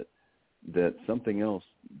 call it, that something else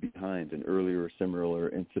behind an earlier similar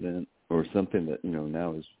incident or something that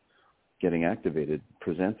now is getting activated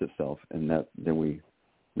presents itself, and that then we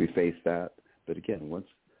face that. But again, once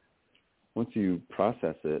you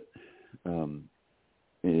process it,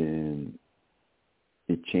 and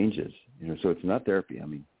it changes. So it's not therapy. I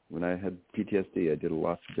mean, when I had PTSD, I did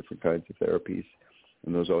lots of different kinds of therapies,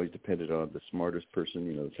 and those always depended on the smartest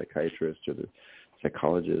person, the psychiatrist or the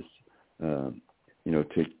psychologist, to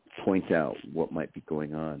point out what might be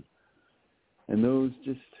going on. And those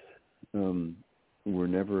just were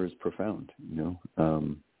never as profound,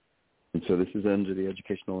 And so this is under the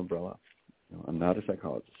educational umbrella. I'm not a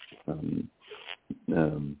psychologist,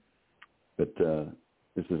 but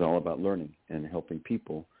this is all about learning and helping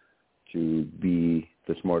people to be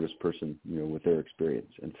the smartest person, with their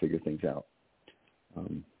experience and figure things out.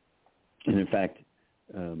 And in fact,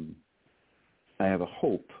 I have a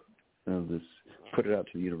hope of this. Put it out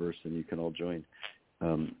to the universe, and you can all join.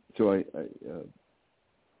 So I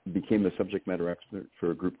became a subject matter expert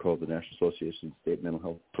for a group called the National Association of State Mental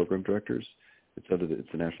Health Program Directors. It's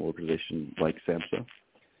a national organization like SAMHSA.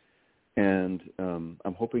 And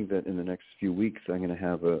I'm hoping that in the next few weeks I'm going to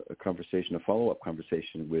have a follow-up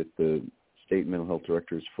conversation with the state mental health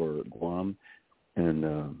directors for Guam and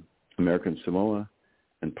American Samoa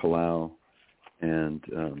and Palau and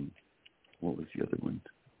what was the other one?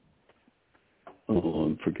 Oh,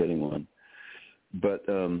 I'm forgetting one. But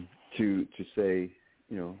to say,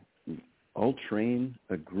 I'll train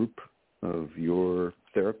a group of your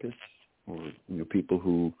therapists or people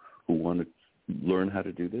who want to learn how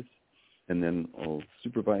to do this, and then I'll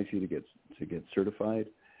supervise you to get certified.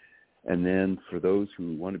 And then for those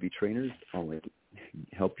who want to be trainers, I'll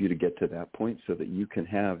help you to get to that point so that you can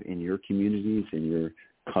have in your communities, in your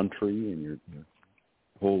country, in your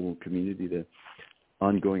whole community, the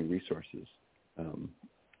ongoing resources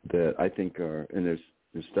that I think are, and there's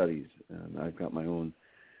studies, and I've got my own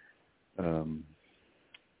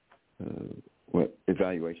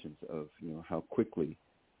evaluations of how quickly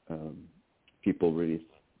people really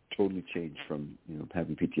totally change from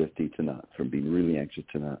having PTSD to not, from being really anxious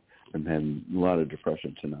to not, from having a lot of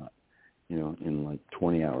depression to not, in like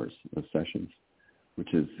 20 hours of sessions,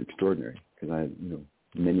 which is extraordinary because I had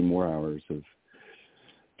many more hours of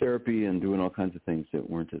therapy and doing all kinds of things that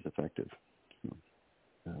weren't as effective.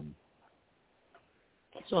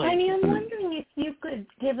 I'm wondering if you could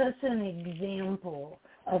give us an example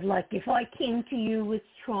of, like, if I came to you with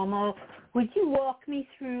trauma, would you walk me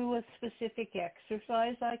through a specific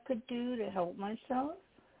exercise I could do to help myself?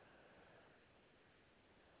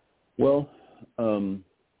 Well,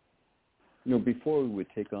 before we would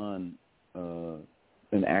take on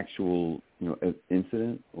an actual,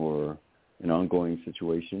 incident or an ongoing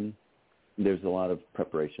situation, there's a lot of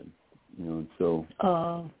preparation, and so.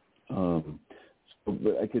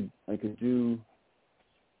 But I could do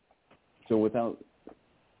so without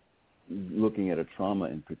looking at a trauma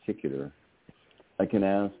in particular. I can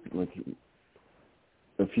ask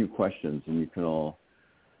a few questions, and you can all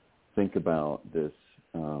think about this,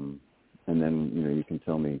 and then you can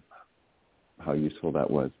tell me how useful that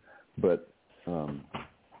was. But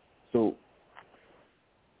so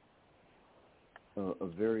a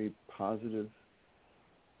very positive.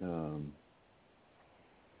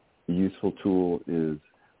 Useful tool is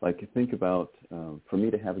think about for me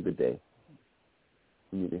to have a good day.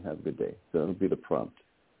 So that'll be the prompt.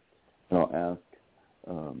 And I'll ask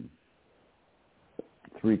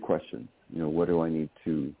 3 questions. What do I need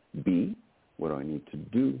to be? What do I need to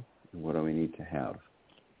do? And what do I need to have?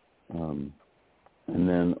 And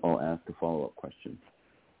then I'll ask a follow-up question.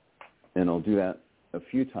 And I'll do that a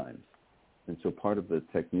few times. And so part of the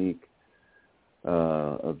technique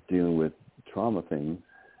of dealing with trauma things,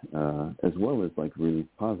 as well as really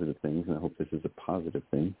positive things, and I hope this is a positive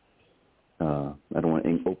thing. I don't want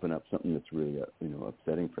to open up something that's really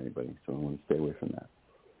upsetting for anybody, so I want to stay away from that.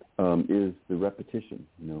 Is the repetition,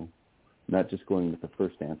 not just going with the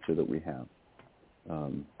first answer that we have,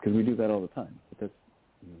 because we do that all the time. But that's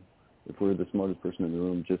if we're the smartest person in the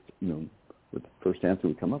room, just with the first answer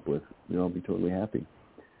we come up with, we'd all be totally happy.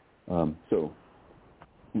 So.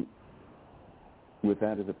 With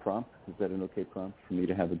that as a prompt, is that an okay prompt for me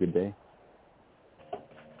to have a good day?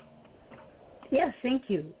 Yes, thank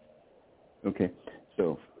you. Okay,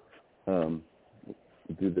 so we'll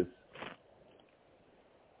do this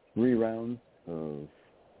 3 rounds of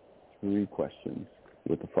 3 questions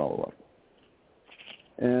with a follow-up.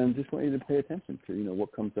 And just want you to pay attention to,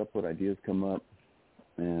 what comes up, what ideas come up,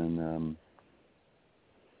 and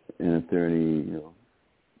if there are any,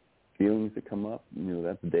 feelings that come up,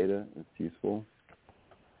 that's data, that's useful.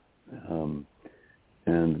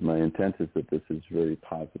 And my intent is that this is very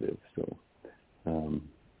positive. So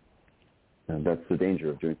and that's the danger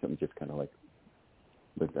of doing something just kind of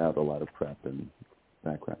without a lot of prep and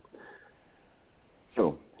background.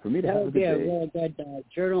 So for me to have a good day. That would be a really good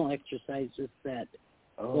journal exercise, just that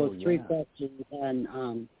those 3 questions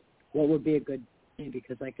on what would be a good day,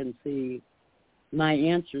 because I can see my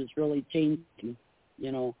answers really changing,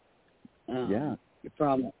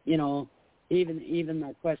 from, even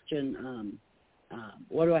that question,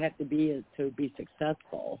 what do I have to be to be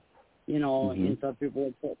successful? And some people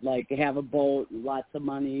would put, have a boat, lots of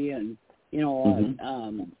money, and,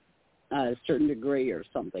 a certain degree or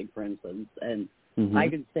something, for instance. And I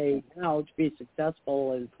could say now to be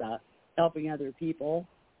successful is helping other people,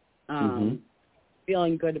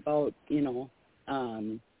 feeling good about,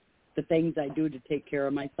 the things I do to take care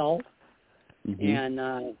of myself,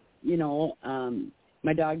 and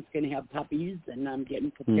my dog's going to have puppies, and I'm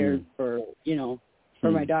getting prepared for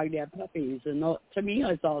my dog to have puppies. And to me,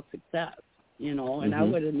 it's all success, and I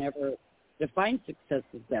would have never defined success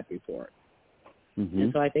as that before.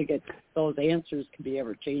 And so I think those answers can be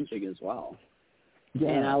ever-changing as well. Yeah,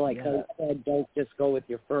 and I said, don't just go with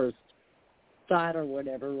your first thought or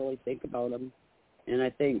whatever, really think about them. And I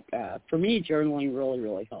think, for me, journaling really,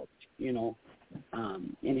 really helped,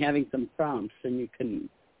 and having some prompts. And you can,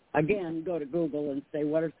 again, go to Google and say,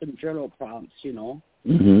 what are some journal prompts, and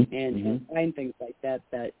find things like that,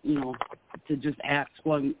 to just ask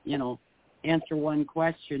one, answer one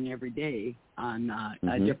question every day on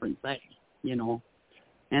a different thing,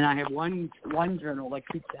 And I have one journal that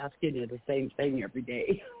keeps asking you the same thing every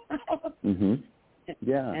day.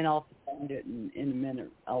 Yeah. And I'll find it in a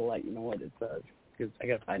minute. I'll let you know what it says, because I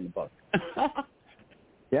got to find the book.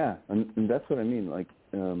 Yeah, and that's what I mean. Like,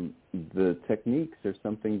 the techniques are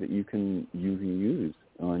something that you can use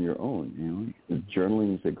on your own.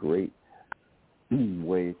 Journaling is a great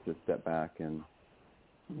way to step back and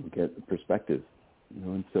get perspective.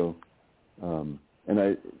 And so, and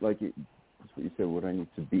I like that's what you said. What I need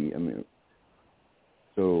to be. I mean,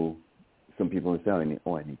 so some people say, I need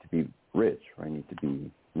to be rich, or I need to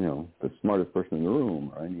be, the smartest person in the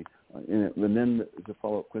room, or I need. And then there's a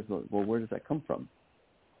follow-up question. Well, where does that come from?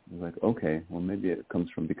 It's like, okay, well, maybe it comes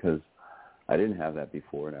from because I didn't have that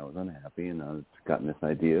before, and I was unhappy, and I've gotten this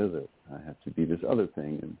idea that I have to be this other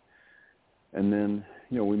thing, and then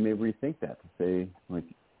we may rethink that to say, like,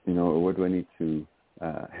 what do I need to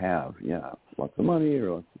have? Yeah, lots of money,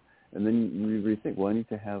 and then you rethink. Well, I need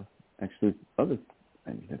to have actually other.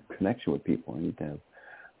 I need to have connection with people. I need to have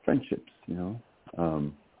friendships.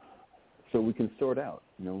 So we can sort out.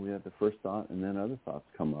 We have the first thought, and then other thoughts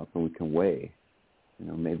come up, and we can weigh.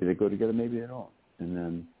 Maybe they go together, maybe they don't. And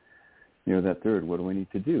then, that third, what do I need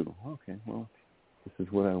to do? Okay, well, this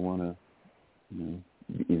is what I want to,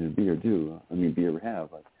 either be or do. I mean, be or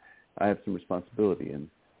have. Like, I have some responsibility, and,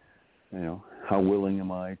 how willing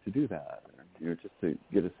am I to do that? Or, just to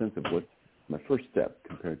get a sense of what's my first step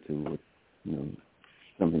compared to what,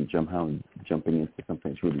 jumping into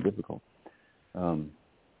something that's really difficult.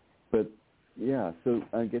 But, yeah, so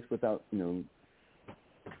I guess without,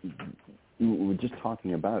 we're just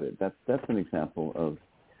talking about it. That's an example of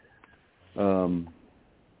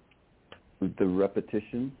the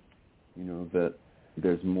repetition. That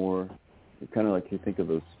there's more. Kind of like you think of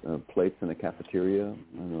those plates in a cafeteria.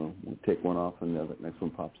 We take one off, and the next one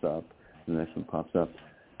pops up, and the next one pops up.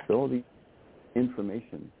 So all the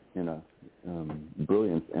information in us,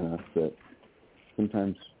 brilliance in us, that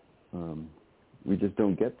sometimes we just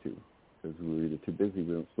don't get to. Because we're either too busy,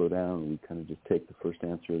 we don't slow down, we kind of just take the first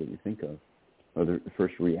answer that we think of, or the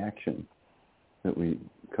first reaction that we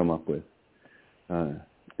come up with.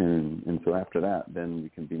 And so after that, then we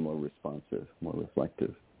can be more responsive, more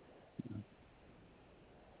reflective.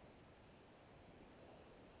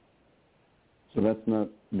 So that's not,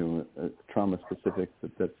 trauma-specific,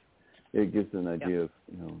 but it gives an idea of,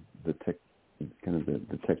 the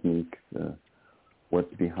technique,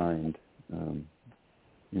 what's behind,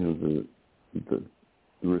 the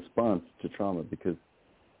response to trauma, because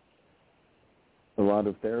a lot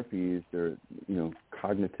of therapies,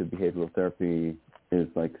 cognitive behavioral therapy is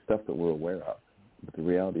like stuff that we're aware of. But the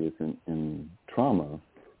reality is in trauma,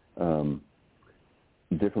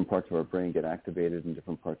 different parts of our brain get activated and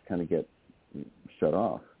different parts kind of get shut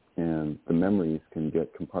off. And the memories can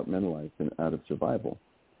get compartmentalized and out of survival.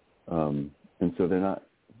 And so they're not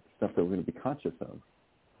stuff that we're going to be conscious of.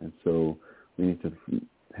 And so we need to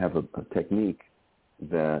have a technique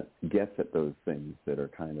that gets at those things that are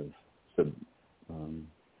kind of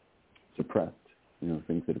suppressed,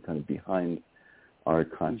 things that are kind of behind our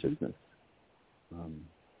consciousness.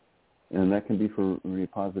 And that can be for really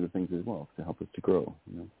positive things as well, to help us to grow.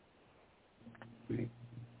 Right.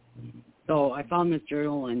 So I found this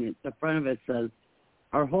journal, and the front of it says,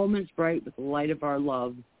 "Our home is bright with the light of our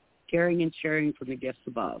love, caring and sharing from the gifts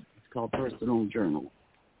above." It's called Personal Journal.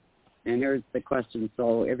 And here's the question.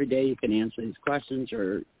 So every day you can answer these questions,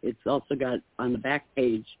 or it's also got on the back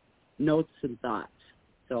page notes and thoughts.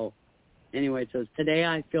 So anyway, it says, "Today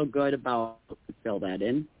I feel good about," fill that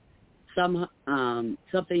in.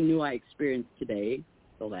 Something new I experienced today,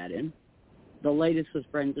 fill that in. The latest with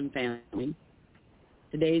friends and family.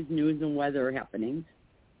 Today's news and weather happenings.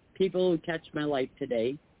 People who touched my life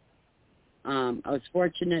today. I was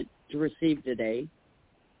fortunate to receive today.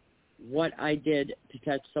 What I did to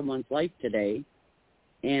touch someone's life today,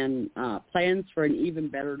 and plans for an even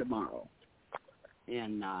better tomorrow.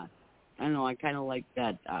 And I don't know, I kind of like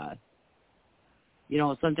that, you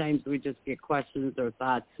know, sometimes we just get questions or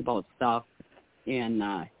thoughts about stuff, and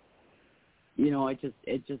you know, it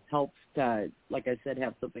just helps to, like I said,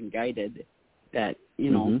 have something guided that,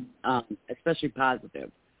 you know, especially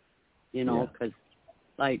positive, you know, because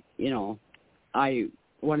like, you know,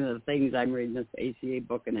 one of the things I'm reading this ACA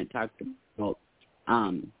book, and it talked about,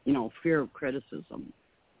 you know, fear of criticism.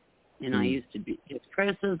 And I used to be,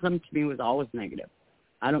 criticism to me was always negative.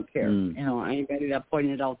 I don't care. You know, anybody that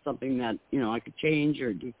pointed out something that, you know, I could change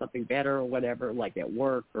or do something better or whatever, like at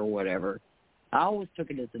work or whatever, I always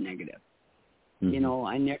took it as a negative. You know,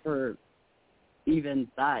 I never even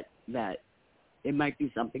thought that it might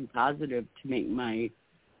be something positive to make my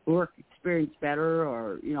work experience better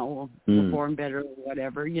or, you know, perform better or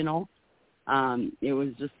whatever, you know. It was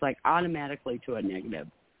just like automatically to a negative.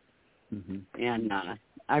 And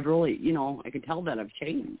I've really, you know, I can tell that I've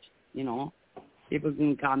changed, you know. People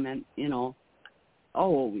can comment, you know,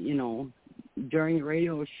 oh, you know, during the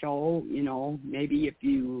radio show, you know, maybe if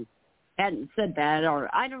you hadn't said that,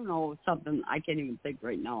 or I don't know, something I can't even think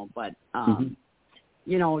right now, but,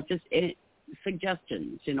 you know, just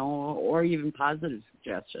suggestions, you know, or even positive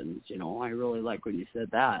suggestions, you know. I really like when you said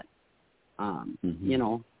that. You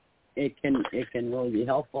know, it can really be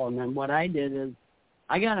helpful. And then what I did is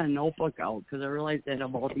I got a notebook out because I realized I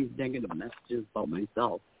have all these negative messages about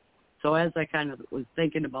myself. So as I kind of was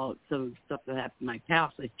thinking about some stuff that happened in my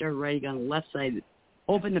past, I started writing on the left side,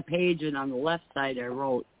 opened the page, and on the left side I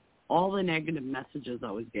wrote all the negative messages I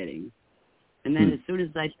was getting. And then as soon as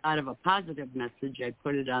I thought of a positive message, I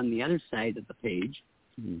put it on the other side of the page,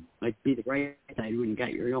 like be the right side when you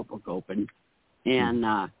got your notebook open. And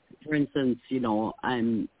for instance, you know,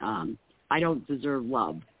 I don't deserve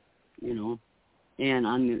love, you know. And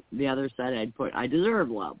on the other side, I'd put, I deserve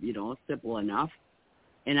love, you know, simple enough.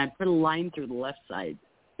 And I put a line through the left side.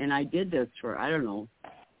 And I did this for, I don't know,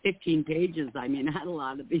 15 pages. I mean, I had a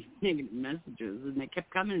lot of these negative messages, and they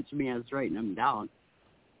kept coming to me. I was writing them down.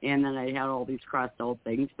 And then I had all these crossed out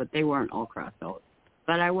things, but they weren't all crossed out.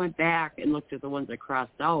 But I went back and looked at the ones I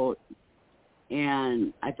crossed out,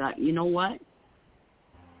 and I thought, you know what?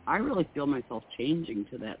 I really feel myself changing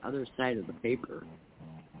to that other side of the paper.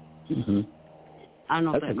 I don't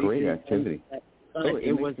know if that's that a great makes activity. sense, but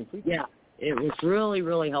it was, it was really,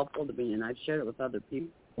 really helpful to me, and I've shared it with other people,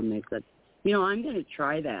 and they said, you know, I'm going to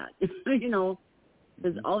try that, you know,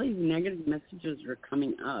 because all these negative messages are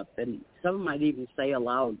coming up, and some might even say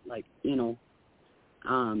aloud, like, you know,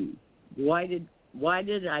 why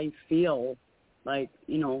did I feel like,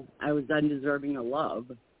 you know, I was undeserving of love,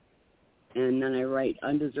 and then I write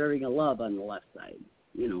undeserving of love on the left side,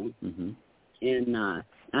 you know, and I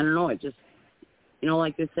don't know, it just, you know,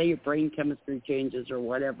 like they say your brain chemistry changes or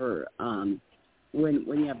whatever when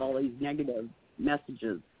you have all these negative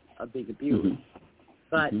messages of being abused.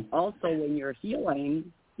 But also when you're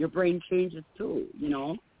healing, your brain changes too, you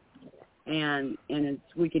know, and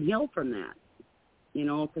we can heal from that, you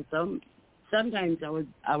know, because sometimes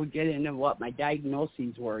I would get into what my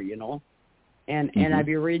diagnoses were, you know, and I'd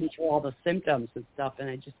be reading through all the symptoms and stuff, and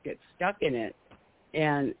I just get stuck in it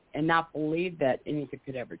and not believe that anything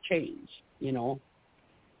could ever change, you know.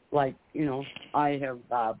 Like, you know, I have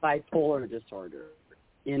bipolar disorder,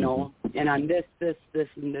 you know, and I'm this, and this,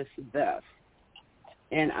 and this.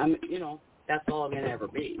 And I'm, you know, that's all I'm going to ever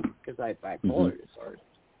be because I have bipolar disorder,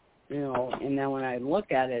 you know. And then when I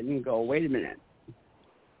look at it and go, wait a minute,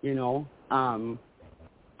 you know,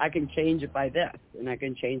 I can change it by this and I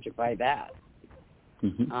can change it by that.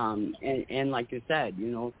 And like you said, you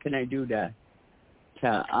know, can I do to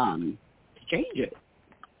change it?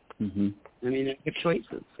 I mean, it's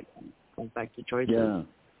choices. Again. Goes back to choices. Yeah.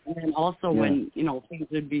 And then also when, you know, things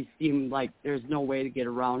would seem like there's no way to get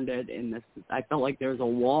around it, and I felt like there was a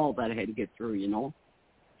wall that I had to get through, you know,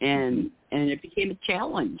 and it became a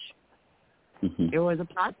challenge. It was a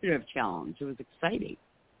positive challenge. It was exciting,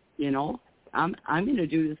 you know. I'm going to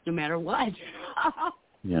do this no matter what.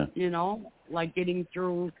 You know, like getting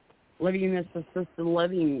through living in this assisted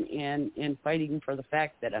living and fighting for the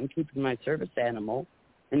fact that I'm keeping my service animal,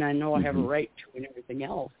 and I know I have a right to and everything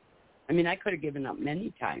else. I mean, I could have given up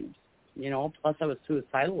many times, you know, plus I was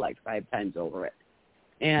suicidal like 5 times over it.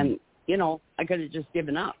 And, you know, I could have just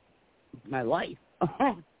given up my life.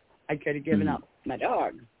 I could have given up my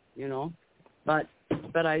dog, you know. But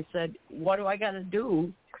I said, what do I got to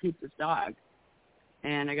do to keep this dog?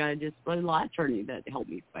 And I got a disability law attorney that helped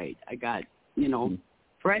me fight. I got, you know,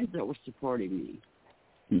 friends that were supporting me.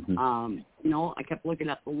 You know, I kept looking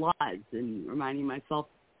at the laws and reminding myself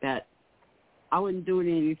that I wasn't doing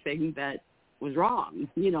anything that was wrong,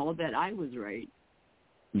 you know, that I was right.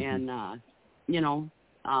 And, you know,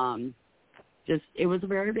 just it was a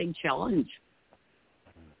very big challenge.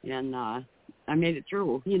 And I made it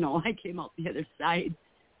through. You know, I came out the other side,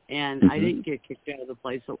 and I didn't get kicked out of the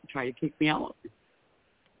place that tried to kick me out.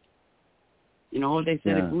 You know, they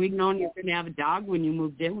said, if we'd known you were going to have a dog when you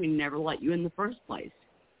moved in, we'd never let you in the first place.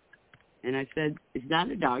 And I said, it's not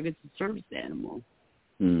a dog, it's a service animal.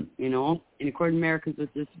 You know, and according to Americans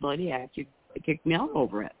with Disability Act, you kicked me out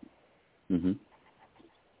over it.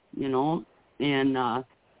 You know, and they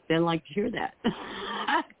didn't like to hear that.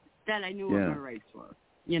 That I knew what my rights were,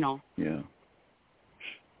 you know. Yeah.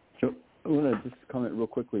 So I want to just comment real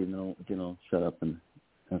quickly, and then I'll shut up and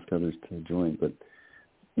ask others to join. But,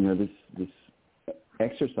 you know, this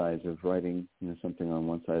exercise of writing, you know, something on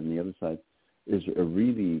one side and the other side is a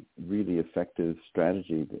really, really effective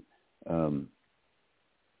strategy. That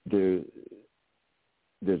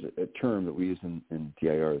there's a term that we use in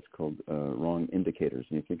DIR. It's called wrong indicators.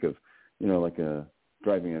 And you think of, you know, like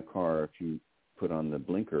driving a car. If you put on the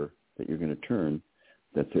blinker that you're going to turn,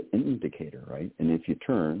 that's an indicator, right? And if you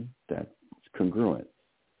turn, that's congruent.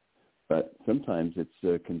 But sometimes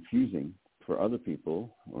it's confusing for other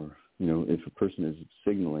people, or, you know, if a person is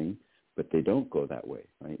signaling, but they don't go that way,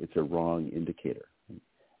 right? It's a wrong indicator.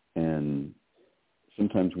 And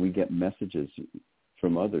sometimes we get messages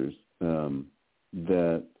from others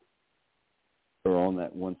that are on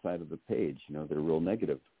that one side of the page, you know, they're real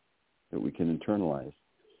negative, that we can internalize.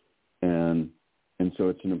 And so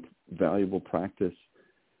it's a valuable practice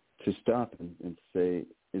to stop and say,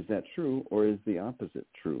 is that true, or is the opposite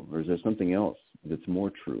true, or is there something else that's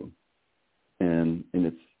more true? And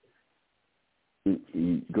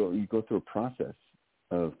you go through a process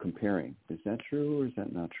of comparing. Is that true, or is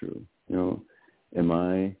that not true? You know, am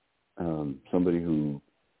I somebody who,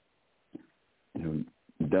 you know,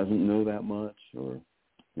 doesn't know that much, or,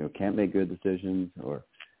 you know, can't make good decisions, or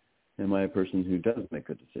am I a person who does make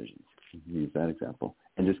good decisions? Use that example,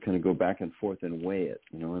 and just kind of go back and forth and weigh it,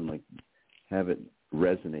 you know, and like have it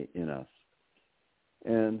resonate in us.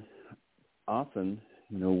 And often,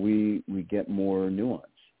 you know, we get more nuance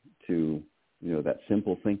to, you know, that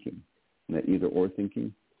simple thinking, that either or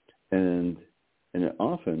thinking, and it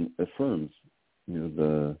often affirms, you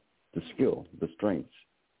know, the skill, the strengths.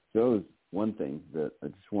 So that was one thing that I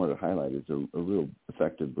just wanted to highlight is a real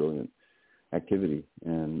effective, brilliant activity.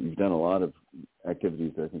 And you've done a lot of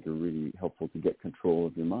activities that I think are really helpful to get control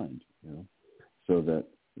of your mind, you know. So that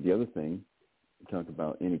the other thing, talk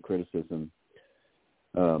about any criticism,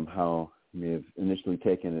 how you may have initially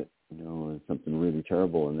taken it, you know, as something really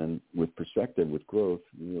terrible, and then with perspective, with growth,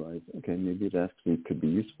 you realize, okay, maybe it actually could be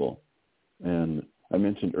useful. And I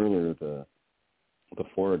mentioned earlier the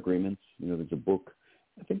 4 agreements. You know, there's a book.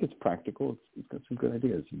 I think it's practical. It's got some good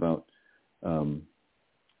ideas about, you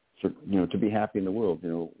know, to be happy in the world. You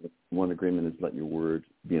know, one agreement is let your word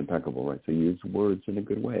be impeccable, right? So use words in a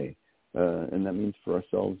good way, and that means for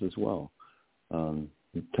ourselves as well.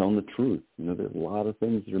 Telling the truth. You know, there's a lot of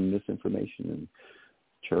things that are misinformation and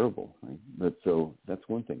terrible, right? But so that's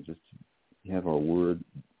one thing. Just have our word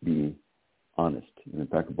be honest and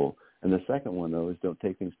impeccable. And the second one, though, is don't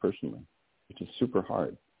take things personally, which is super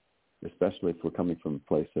hard, especially if we're coming from a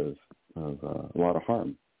place of a lot of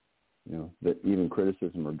harm. You know, that even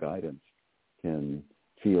criticism or guidance can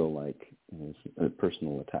feel like, you know, a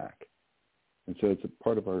personal attack. And so it's a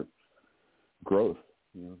part of our growth,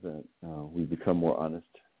 you know, that we become more honest,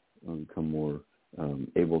 become more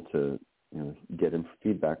able to, you know, get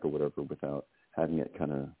feedback or whatever without having it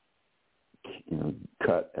kind of, you know,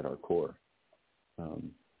 cut at our core.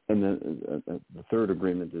 And then the third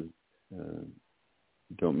agreement is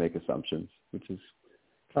don't make assumptions, which is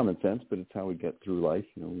common sense, but it's how we get through life.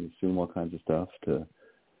 You know, we assume all kinds of stuff to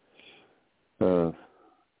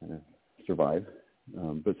survive.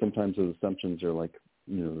 But sometimes those assumptions are like,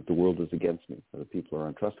 you know, that the world is against me, or that people are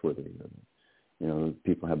untrustworthy, or, you know,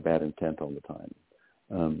 people have bad intent all the time.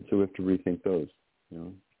 So we have to rethink those. You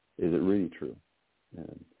know, is it really true?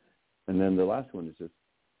 And then the last one is just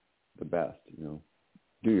the best. You know,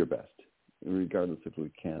 do your best, regardless if we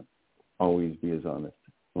can't always be as honest,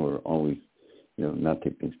 or always, you know, not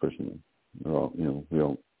take things personally. Or, you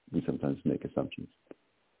know, we sometimes make assumptions.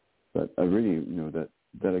 But I really, you know,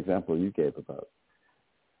 that example you gave about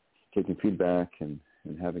taking feedback and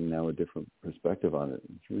having now a different perspective on it,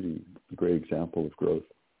 it's really a great example of growth.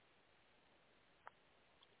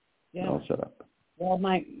 Yeah. I'll shut up. Well,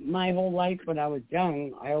 my whole life when I was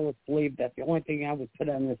young, I always believed that the only thing I was put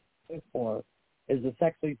on this earth for is to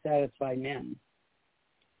sexually satisfy men.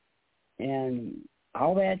 And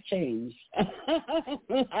how that changed,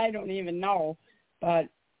 I don't even know. But,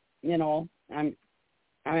 you know, I'm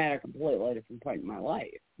at a completely different point in my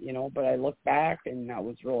life, you know, but I look back and that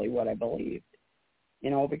was really what I believed,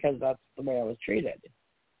 you know, because that's the way I was treated.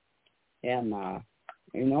 And, now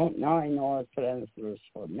I know I was put on this list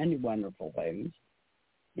for many wonderful things.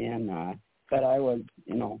 And, but I was,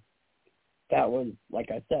 that was,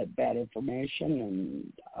 like I said, bad information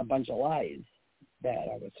and a bunch of lies that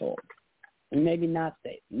I was told. And maybe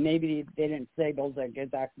they didn't say those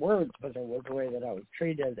exact words, but it was the way that I was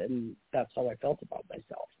treated, and that's how I felt about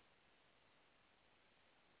myself.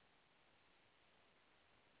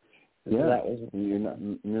 Yeah, so that was, you're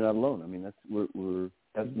not alone. I mean,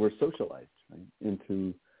 we're socialized, right,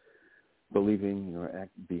 into believing our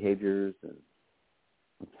behaviors, and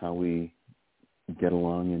that's how we get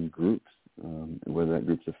along in groups, whether that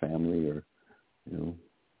group's a family or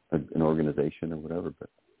an organization or whatever. But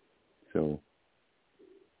so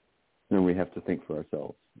we have to think for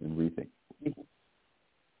ourselves and rethink.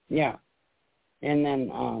 Yeah, and then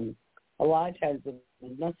a lot of times the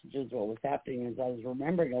messages, what was happening is I was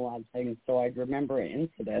remembering a lot of things, so I'd remember an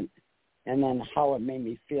incident and then how it made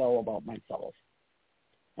me feel about myself.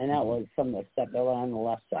 And that was some of the stuff that went on the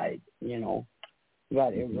left side,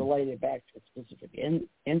 but it related back to a specific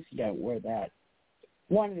incident where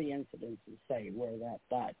one of the incidents is where that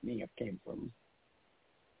thought may have came from.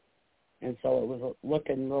 And so it was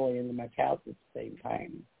looking really into my past at the same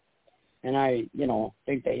time. And I,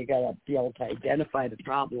 think that you got to be able to identify the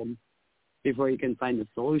problem before you can find the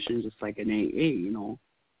solution, just like an AA,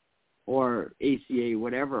 or ACA,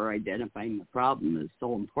 whatever. Identifying the problem is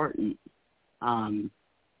so important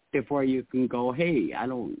before you can go, hey, I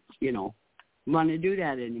don't, want to do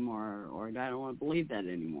that anymore, or I don't want to believe that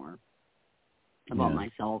anymore about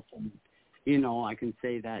myself. And, I can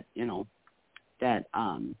say that, that,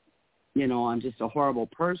 I'm just a horrible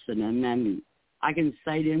person. And then I can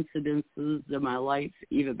cite incidences in my life,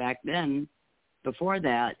 even back then. Before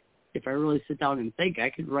that, if I really sit down and think, I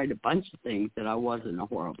could write a bunch of things that I wasn't a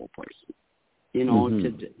horrible person,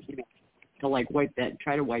 to like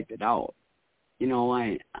try to wipe it out.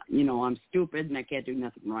 I'm stupid and I can't do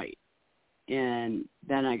nothing right. And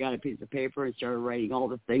then I got a piece of paper and started writing all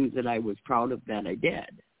the things that I was proud of that I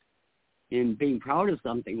did. And being proud of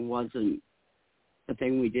something wasn't the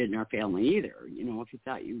thing we did in our family either. If you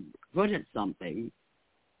thought you were good at something,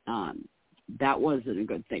 that wasn't a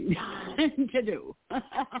good thing to do.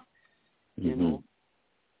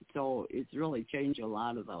 So it's really changed a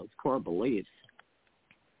lot of those core beliefs.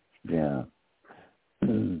 Yeah.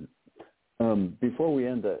 Before we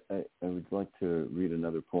end, I would like to read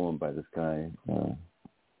another poem by this guy,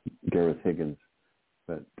 Gareth Higgins,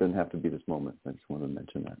 but it doesn't have to be this moment. I just want to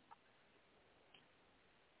mention that.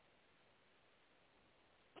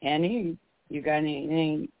 Annie, you got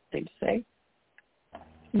anything to say?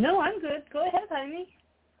 No, I'm good. Go ahead, Jaime.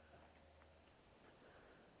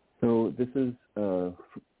 So this is, I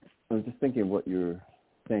was just thinking of what you're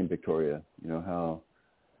saying, Victoria, how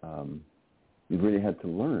you really had to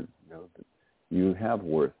learn, that you have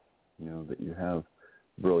worth, that you have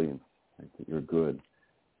brilliance, right, that you're good.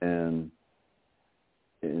 And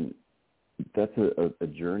that's a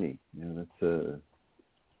journey, that's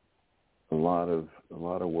a lot of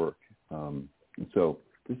work. And so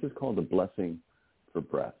this is called a blessing for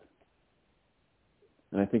breath.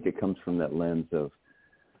 And I think it comes from that lens of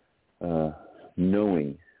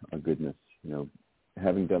knowing our goodness,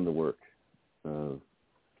 having done the work of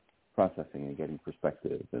processing and getting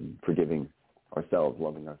perspective and forgiving ourselves,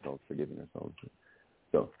 loving ourselves, forgiving ourselves.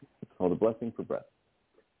 So it's called a blessing for breath.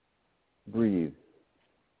 Breathe,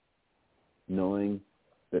 knowing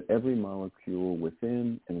that every molecule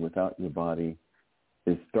within and without your body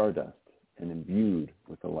is stardust and imbued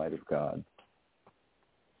with the light of God.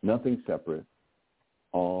 Nothing separate,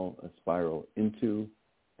 all a spiral into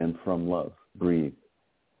and from love. Breathe.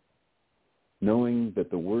 Knowing that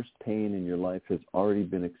the worst pain in your life has already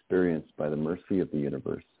been experienced by the mercy of the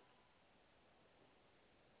universe.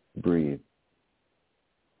 Breathe.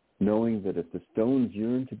 Knowing that if the stones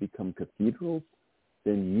yearn to become cathedrals,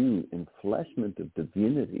 then you, enfleshment of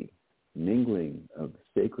divinity, mingling of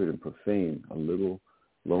sacred and profane, a little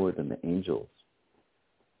lower than the angels.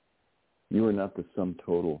 You are not the sum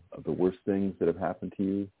total of the worst things that have happened to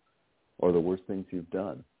you or the worst things you've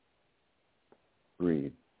done.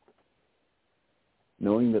 Breathe.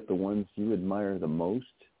 Knowing that the ones you admire the most,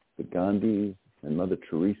 the Gandhis and Mother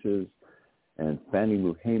Teresas and Fannie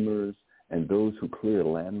Lou Hamers and those who clear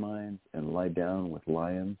landmines and lie down with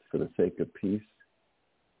lions for the sake of peace,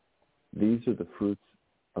 these are the fruits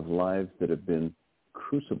of lives that have been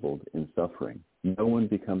crucibled in suffering. No one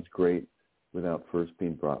becomes great without first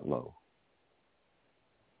being brought low.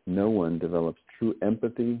 No one develops true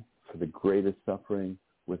empathy for the greatest suffering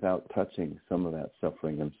without touching some of that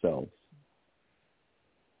suffering themselves.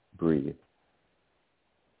 Breathe.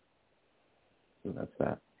 So that's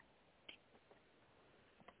that.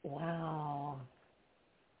 Wow.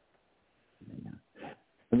 Yeah.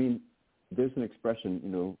 I mean, there's an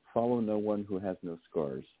expression, follow no one who has no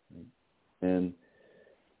scars. Right? And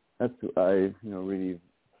that's what I, really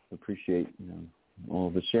appreciate, all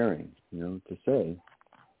the sharing, to say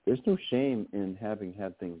there's no shame in having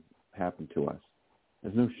had things happen to us.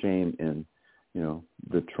 There's no shame in,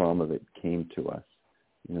 the trauma that came to us.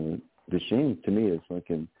 The shame to me is like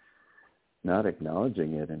in not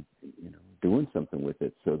acknowledging it and, doing something with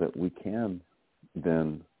it so that we can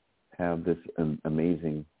then have this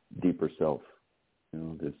amazing deeper self,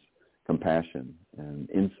 this compassion and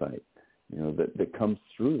insight, that comes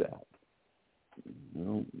through that.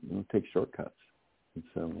 You don't take shortcuts. And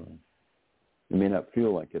so it may not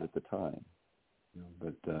feel like it at the time,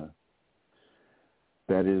 but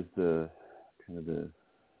that is the kind of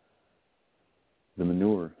the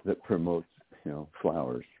manure that promotes,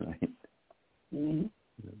 flowers, right? Mm-hmm.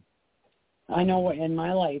 Yeah. I know in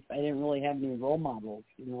my life I didn't really have any role models,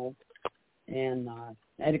 and I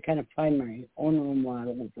had to kind of find my own role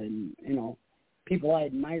models and, people I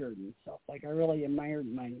admired and stuff. Like I really admired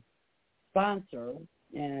my sponsor,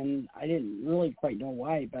 and I didn't really quite know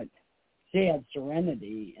why, but she had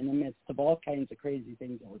serenity in the midst of all kinds of crazy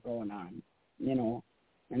things that were going on, and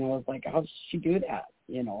I was like, how does she do that,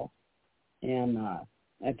 And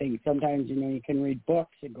I think sometimes, you can read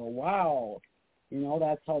books and go, wow,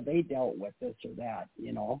 that's how they dealt with this or that,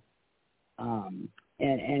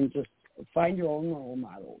 and just find your own role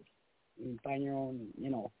models and find your own,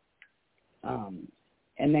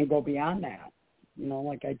 and then go beyond that.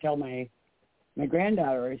 Like I tell my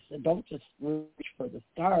granddaughter, I said, don't just reach for the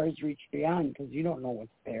stars, reach beyond, because you don't know what's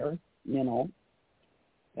there,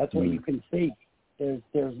 That's what you can see.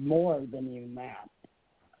 There's more than even that.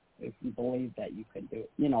 If you believe that you can do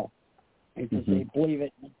it, I just say, believe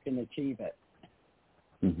it, you can achieve it.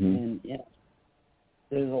 Mm-hmm. And,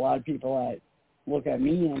 there's a lot of people that look at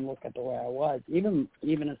me and look at the way I was. Even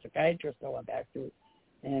a psychiatrist I went back to,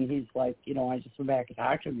 and he's like, I just went back and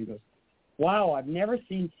talked to him. He goes, wow, I've never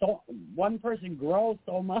seen one person grow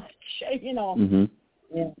so much, Mm-hmm.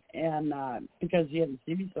 And because he hadn't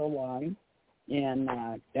seen me so long, and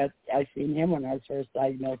I seen him when I was first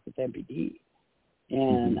diagnosed with MPD.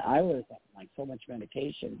 And I was on like so much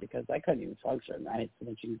medication because I couldn't even function. I had so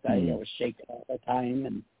much anxiety. I was shaking all the time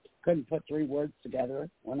and couldn't put 3 words together.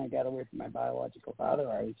 When I got away from my biological father,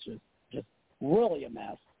 I was just really a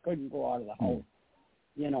mess. Couldn't go out of the house,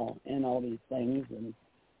 and all these things. And,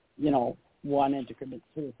 wanted to commit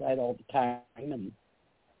suicide all the time. And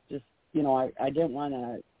just, I didn't want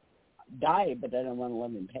to die, but I didn't want to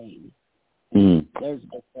live in pain. There's a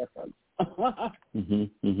big difference.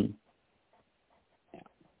 Mm-hmm.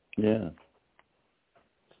 Yeah.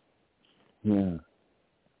 Yeah.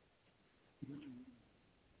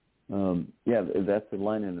 Yeah, that's the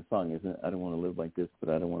line in the song, isn't it? I don't want to live like this, but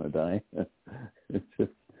I don't want to die. It's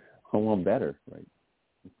just, I want better, right?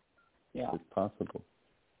 Yeah. It's possible.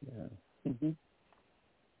 Yeah. Mm-hmm.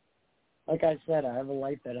 Like I said, I have a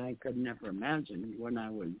life that I could never imagine when I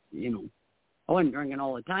was, I wasn't drinking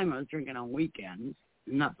all the time. I was drinking on weekends.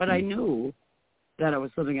 But I knew that it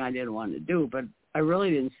was something I didn't want to do, but I really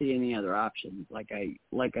didn't see any other options. Like I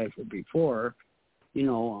said before,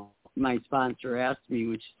 my sponsor asked me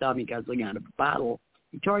when she saw me guzzling out of a bottle,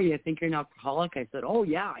 Victoria, I think you're an alcoholic. I said, oh,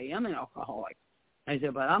 yeah, I am an alcoholic. I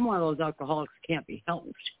said, but I'm one of those alcoholics that can't be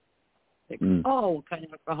helped. Like, oh, what kind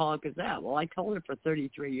of alcoholic is that? Well, I told her for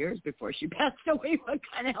 33 years before she passed away what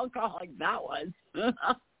kind of alcoholic that was.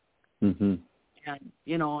 Mm-hmm. And,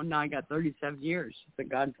 now I got 37 years. She's been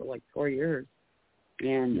gone for like 4 years.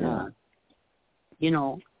 And,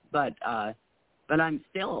 but I'm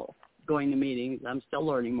still going to meetings. I'm still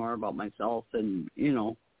learning more about myself and,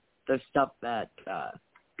 the stuff that,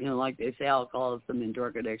 like they say, alcoholism and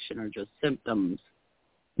drug addiction are just symptoms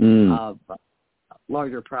of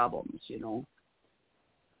larger problems, And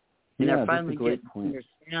I finally get to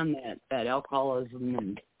understand that alcoholism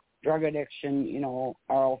and drug addiction, are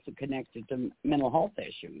also connected to mental health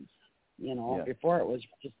issues. Before it was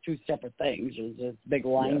just 2 separate things. There was this big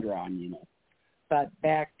line drawn, But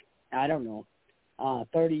back, I don't know,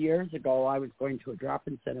 30 years ago, I was going to a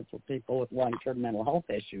drop-in center for people with long-term mental health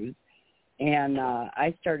issues. And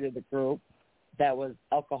I started a group that was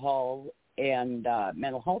alcohol and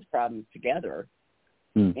mental health problems together.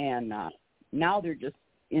 And now they're just,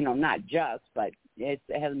 not just, but it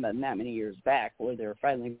hasn't been that many years back where they're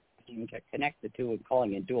finally connected to and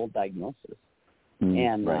calling it dual diagnosis.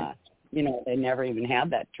 And, they never even had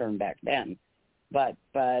that term back then. But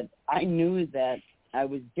I knew that I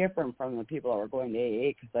was different from the people that were going to AA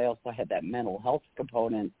because I also had that mental health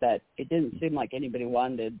component that it didn't seem like anybody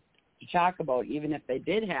wanted to talk about, even if they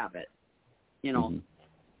did have it, you know.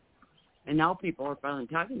 And now people are finally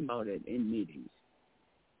talking about it in meetings.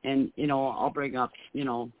 And, you know, I'll bring up, you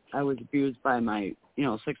know, I was abused by my, you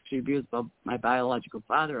know, sexually abused by my biological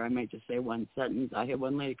father. I might just say one sentence. I had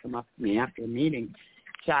one lady come up to me after a meeting.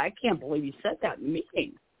 She said, I can't believe you said that in the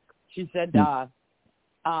meeting. She said, that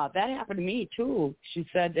happened to me, too. She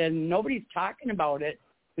said, and nobody's talking about it,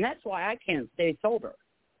 and that's why I can't stay sober.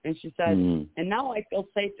 And she said, and now I feel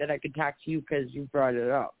safe that I could talk to you because you brought it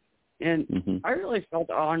up. And I really felt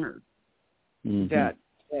honored that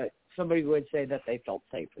somebody would say that they felt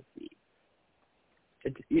safe with me,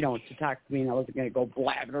 to talk to me, and I wasn't going to go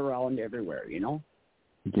blabbing around everywhere, you know?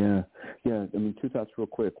 Yeah. I mean, two thoughts real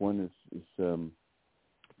quick. One is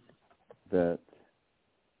that,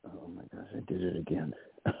 oh my gosh, I did it again.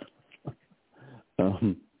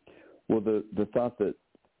 Well, the thought that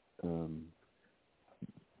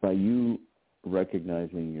by you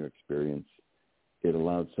recognizing your experience, it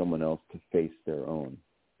allowed someone else to face their own.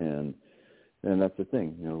 And that's the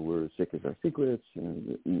thing, you know, we're sick as our secrets,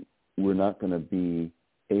 and we're not going to be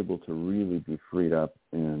able to really be freed up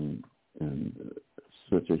in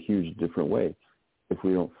such a huge different way if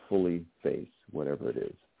we don't fully face whatever it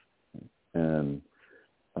is. And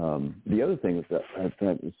the other thing that I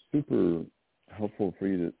thought was super helpful for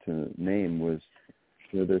you to name was,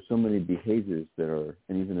 you know, there's so many behaviors that are,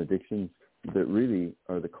 and even addictions, that really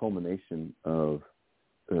are the culmination of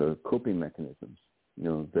coping mechanisms, you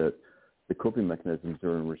know, that the coping mechanisms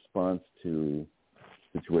are in response to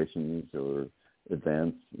situations or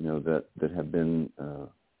events, you know, that have been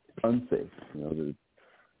unsafe, you know, that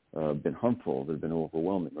have been harmful, that have been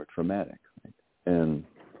overwhelming or traumatic. Right? And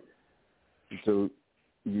so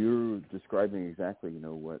you're describing exactly, you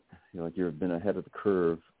know, what, you know, like you've been ahead of the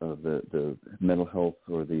curve of the mental health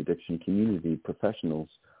or the addiction community professionals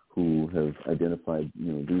who have identified,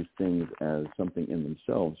 you know, these things as something in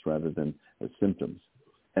themselves rather than as symptoms.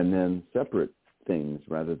 And then separate things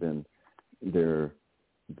rather than they're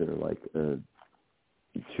like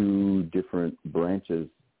two different branches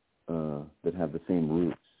that have the same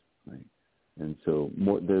roots, right? And so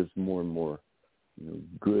there's more and more, you know,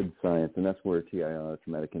 good science, and that's where TIR,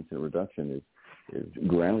 traumatic incident reduction, is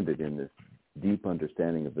grounded in this deep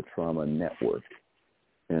understanding of the trauma network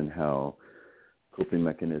and how coping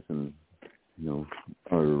mechanisms, you know,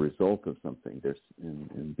 are a result of something. There's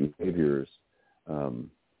in behaviors.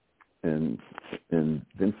 And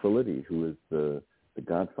Vince Felitti, who is the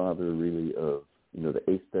godfather really of, you know, the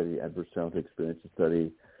ACE study, Adverse Childhood Experiences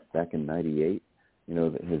study back in '98, you know,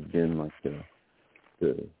 that has been like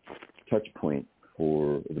the touch point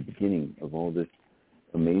for the beginning of all this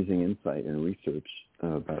amazing insight and research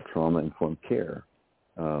about trauma-informed care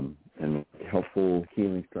and helpful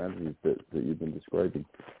healing strategies that you've been describing.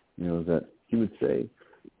 You know, that he would say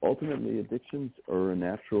ultimately addictions are a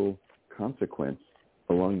natural consequence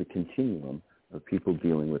along the continuum of people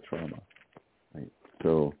dealing with trauma, right?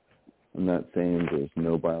 So I'm not saying there's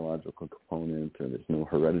no biological component or there's no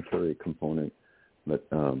hereditary component, but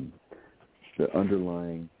the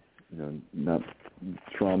underlying, you know, not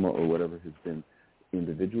trauma or whatever has been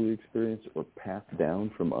individually experienced or passed down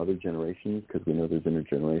from other generations, because we know there's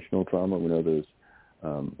intergenerational trauma. We know there's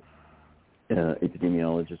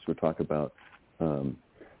epidemiologists who talk about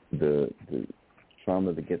the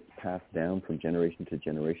trauma that gets passed down from generation to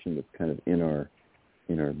generation that's kind of in our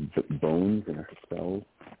bones, in our cells,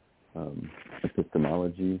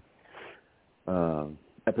 epistemology,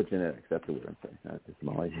 epigenetics, that's the word I'm saying, not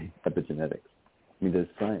epistemology, epigenetics. I mean, there's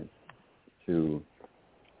science to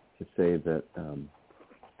say that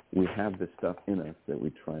we have this stuff in us that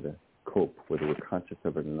we try to cope, whether we're conscious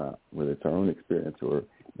of it or not, whether it's our own experience or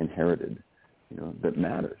inherited, you know, that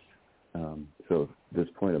matters. So this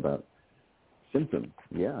point about symptoms,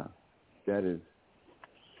 yeah, that is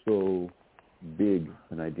so big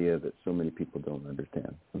an idea that so many people don't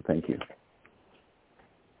understand. So thank you.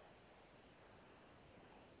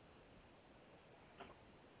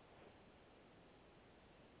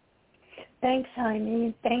 Thanks,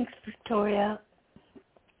 Jaime. Thanks, Victoria.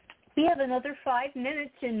 We have another 5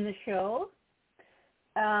 minutes in the show.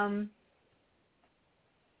 Are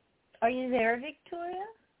you there, Victoria?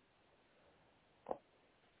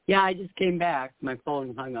 Yeah, I just came back. My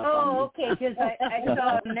phone hung up on me. Oh, okay, because I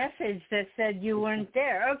saw a message that said you weren't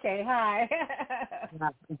there. Okay, hi.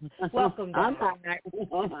 Welcome back.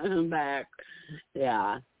 I'm back.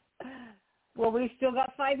 Yeah. Well, we've still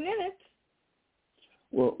got 5 minutes.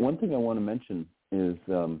 Well, one thing I want to mention is,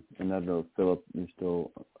 and I don't know if Philip is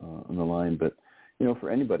still on the line, but, you know, for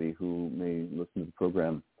anybody who may listen to the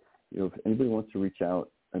program, you know, if anybody wants to reach out,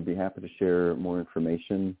 I'd be happy to share more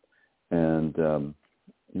information and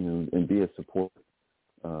and be a support,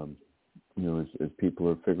 as people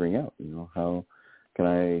are figuring out, how can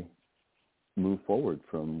I move forward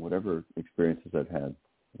from whatever experiences I've had,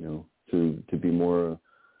 to be more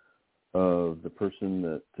of the person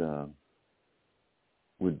that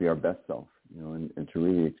would be our best self, and to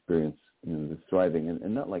really experience, this thriving,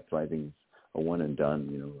 and not like thriving is a one and done,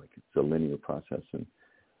 like it's a linear process, and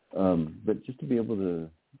but just to be able to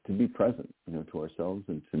be present, to ourselves,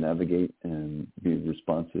 and to navigate and be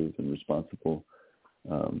responsive and responsible,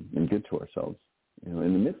 and good to ourselves, in the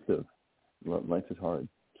midst of life is hard.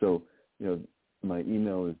 So, my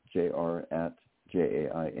email is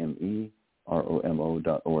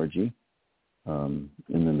jr@jaimeromo.org. And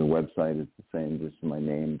then the website is the same, just my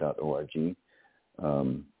name.org.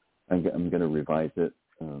 I'm going to revise it.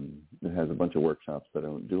 It has a bunch of workshops that I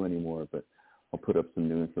don't do anymore, but I'll put up some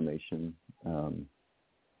new information.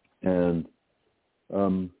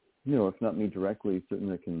 If not me directly,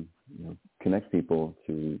 certainly I can connect people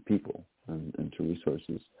to people and to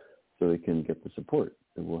resources so they can get the support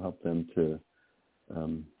that will help them to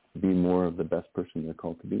be more of the best person they're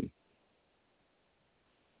called to be.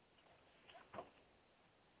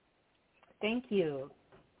 Thank you.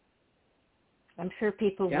 I'm sure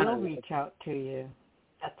people will reach out to you.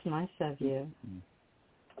 That's nice of you.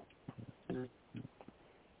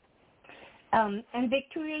 And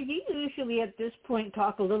Victoria, you usually at this point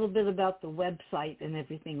talk a little bit about the website and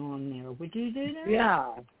everything on there. Would you do that?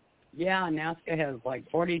 Yeah. NAASCA has like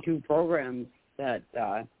 42 programs that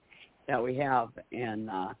we have, and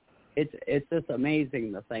it's just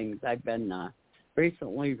amazing, the things. I've been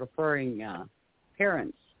recently referring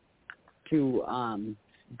parents to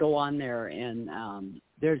go on there, and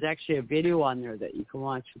there's actually a video on there that you can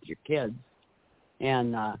watch with your kids,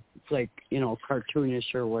 and it's like,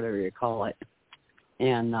 cartoonish or whatever you call it,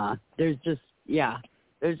 and there's just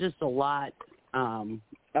a lot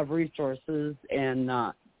of resources, and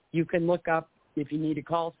you can look up, if you need to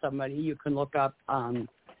call somebody, you can look up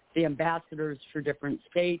the ambassadors for different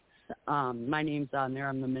states. My name's on there.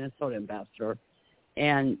 I'm the Minnesota ambassador,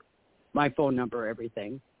 and my phone number,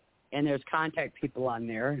 everything. And there's contact people on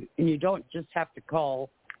there, and you don't just have to call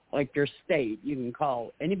like your state. You can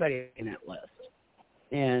call anybody in that list.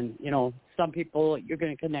 And, some people you're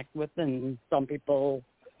going to connect with, and some people,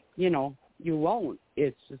 you won't.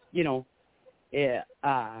 It's just,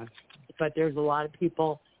 but there's a lot of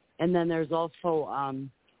people. And then there's also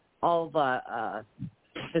all the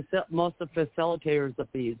most of the facilitators of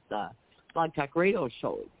these Blog Talk Radio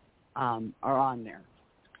shows are on there.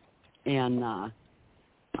 And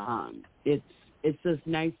it's just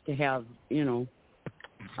nice to have,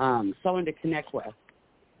 someone to connect with.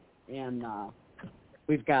 And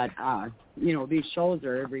we've got, these shows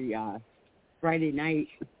are every Friday night.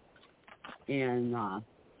 And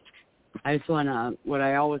I just want to, what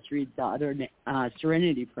I always read, the other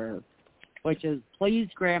serenity prayer, which is, please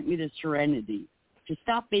grant me the serenity to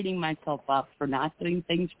stop beating myself up for not doing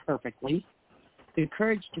things perfectly, the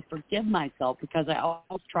courage to forgive myself because I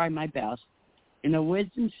always try my best, and the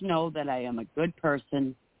wisdom to know that I am a good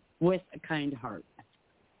person with a kind heart.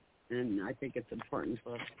 And I think it's important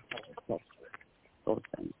for us to those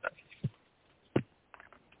things.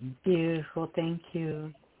 Beautiful. Thank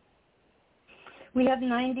you. We have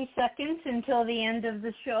 90 seconds until the end of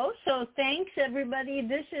the show, so thanks, everybody.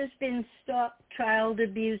 This has been Stop Child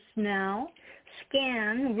Abuse Now,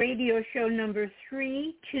 SCAN, radio show number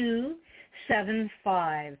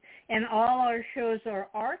 3275. And all our shows are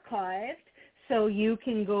archived, so you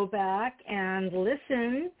can go back and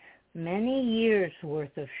listen. Many years'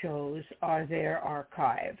 worth of shows are there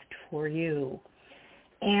archived for you.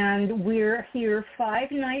 And we're here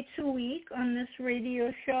 5 nights a week on this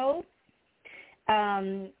radio show.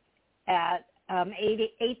 At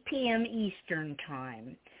 8 p.m. Eastern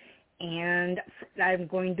Time. And I'm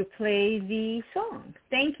going to play the song.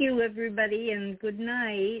 Thank you, everybody, and good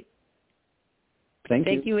night.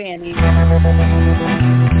 Thank you, Annie.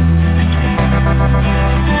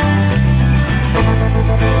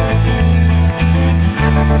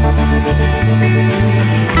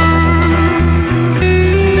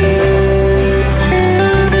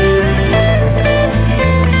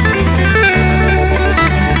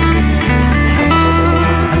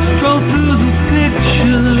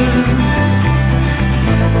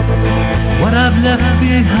 What I've left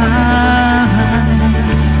behind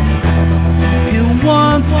here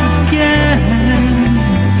once again.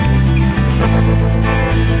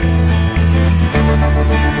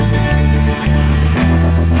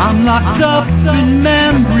 I'm locked up in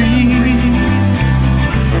memories,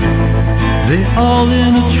 they all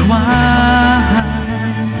intertwine.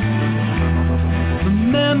 The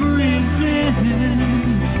memories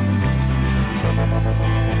in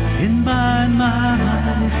mind.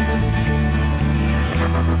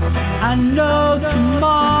 I know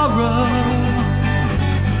tomorrow,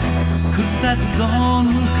 'cause that dawn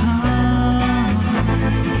will come.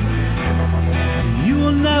 You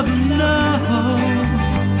will never know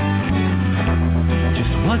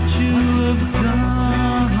just what you have done.